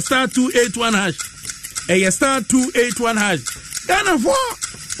Nedi. Star 281 hash. Star 281 hash. Ghana for.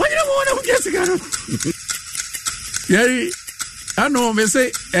 What do you want to get Ghana? Yeah. I know me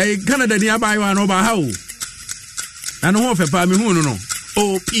say Canada ni abai wa no ba ha o. Ano ho fe pa me hu no.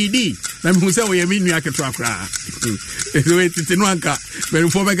 O PD. Na me hu say o ye me nua keto akra. So we titi no anka. Me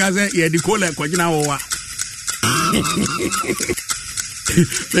fo be ga say ye di kola kwagina wo wa.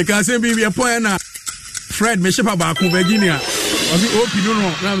 Me ka say bi point na Fred me shepa ba ko Virginia. O si o PD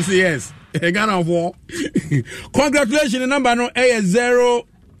no. Na me say yes. Ghana for. Congratulations, number no A 0.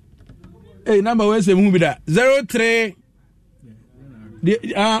 Hey, number we say mu bi da 03.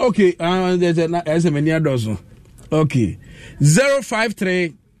 Okay. There's a many dozen. Okay.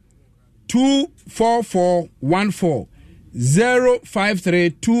 053 24414 053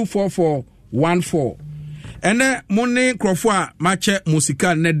 24414. And then money crofwa matche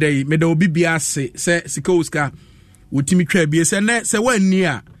musika ne day me da obi bia se sika uska wutimi twa bia se ne se wani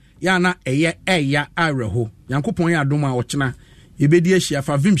a ya na eye eya areho yankopon ya adom a ochena ebedi ahia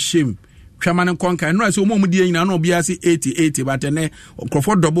fa vim shem twamane konka no ase omo die nyina no bia se 80 but ne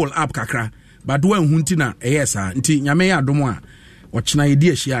crofo double up kakra but wan hunti na eyesa nti nyame ya adom a ochena yedi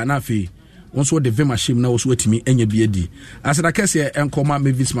ahia na afi wonso de vim shem na woso atimi enya bia di asada kese enkoma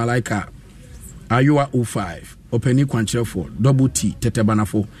Mavis Malaika Ayua 05 Openi Kwanchefo Double T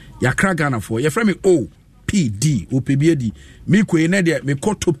Tetebanafo Yakra Ganafo ye frame O PD OPBD mi kwe ne de me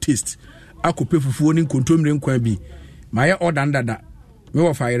top taste akope fufuo ni nkontomre nkwan bi maye order ndada me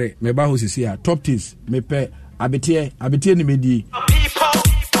wo fire me ba hosisi a top taste me pe abetie ni medi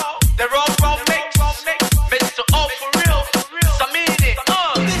the roll make Mr. O for real Samini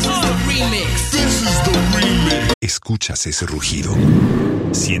this is the remix. Escuchas ese rugido.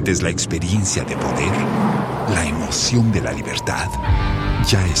 Sientes la experiencia de poder, la emoción de la libertad.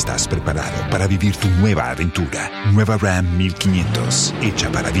 Ya estás preparado para vivir tu nueva aventura. Nueva Ram 1500,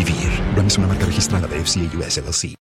 hecha para vivir. Ram es una marca registrada de FCA US LLC.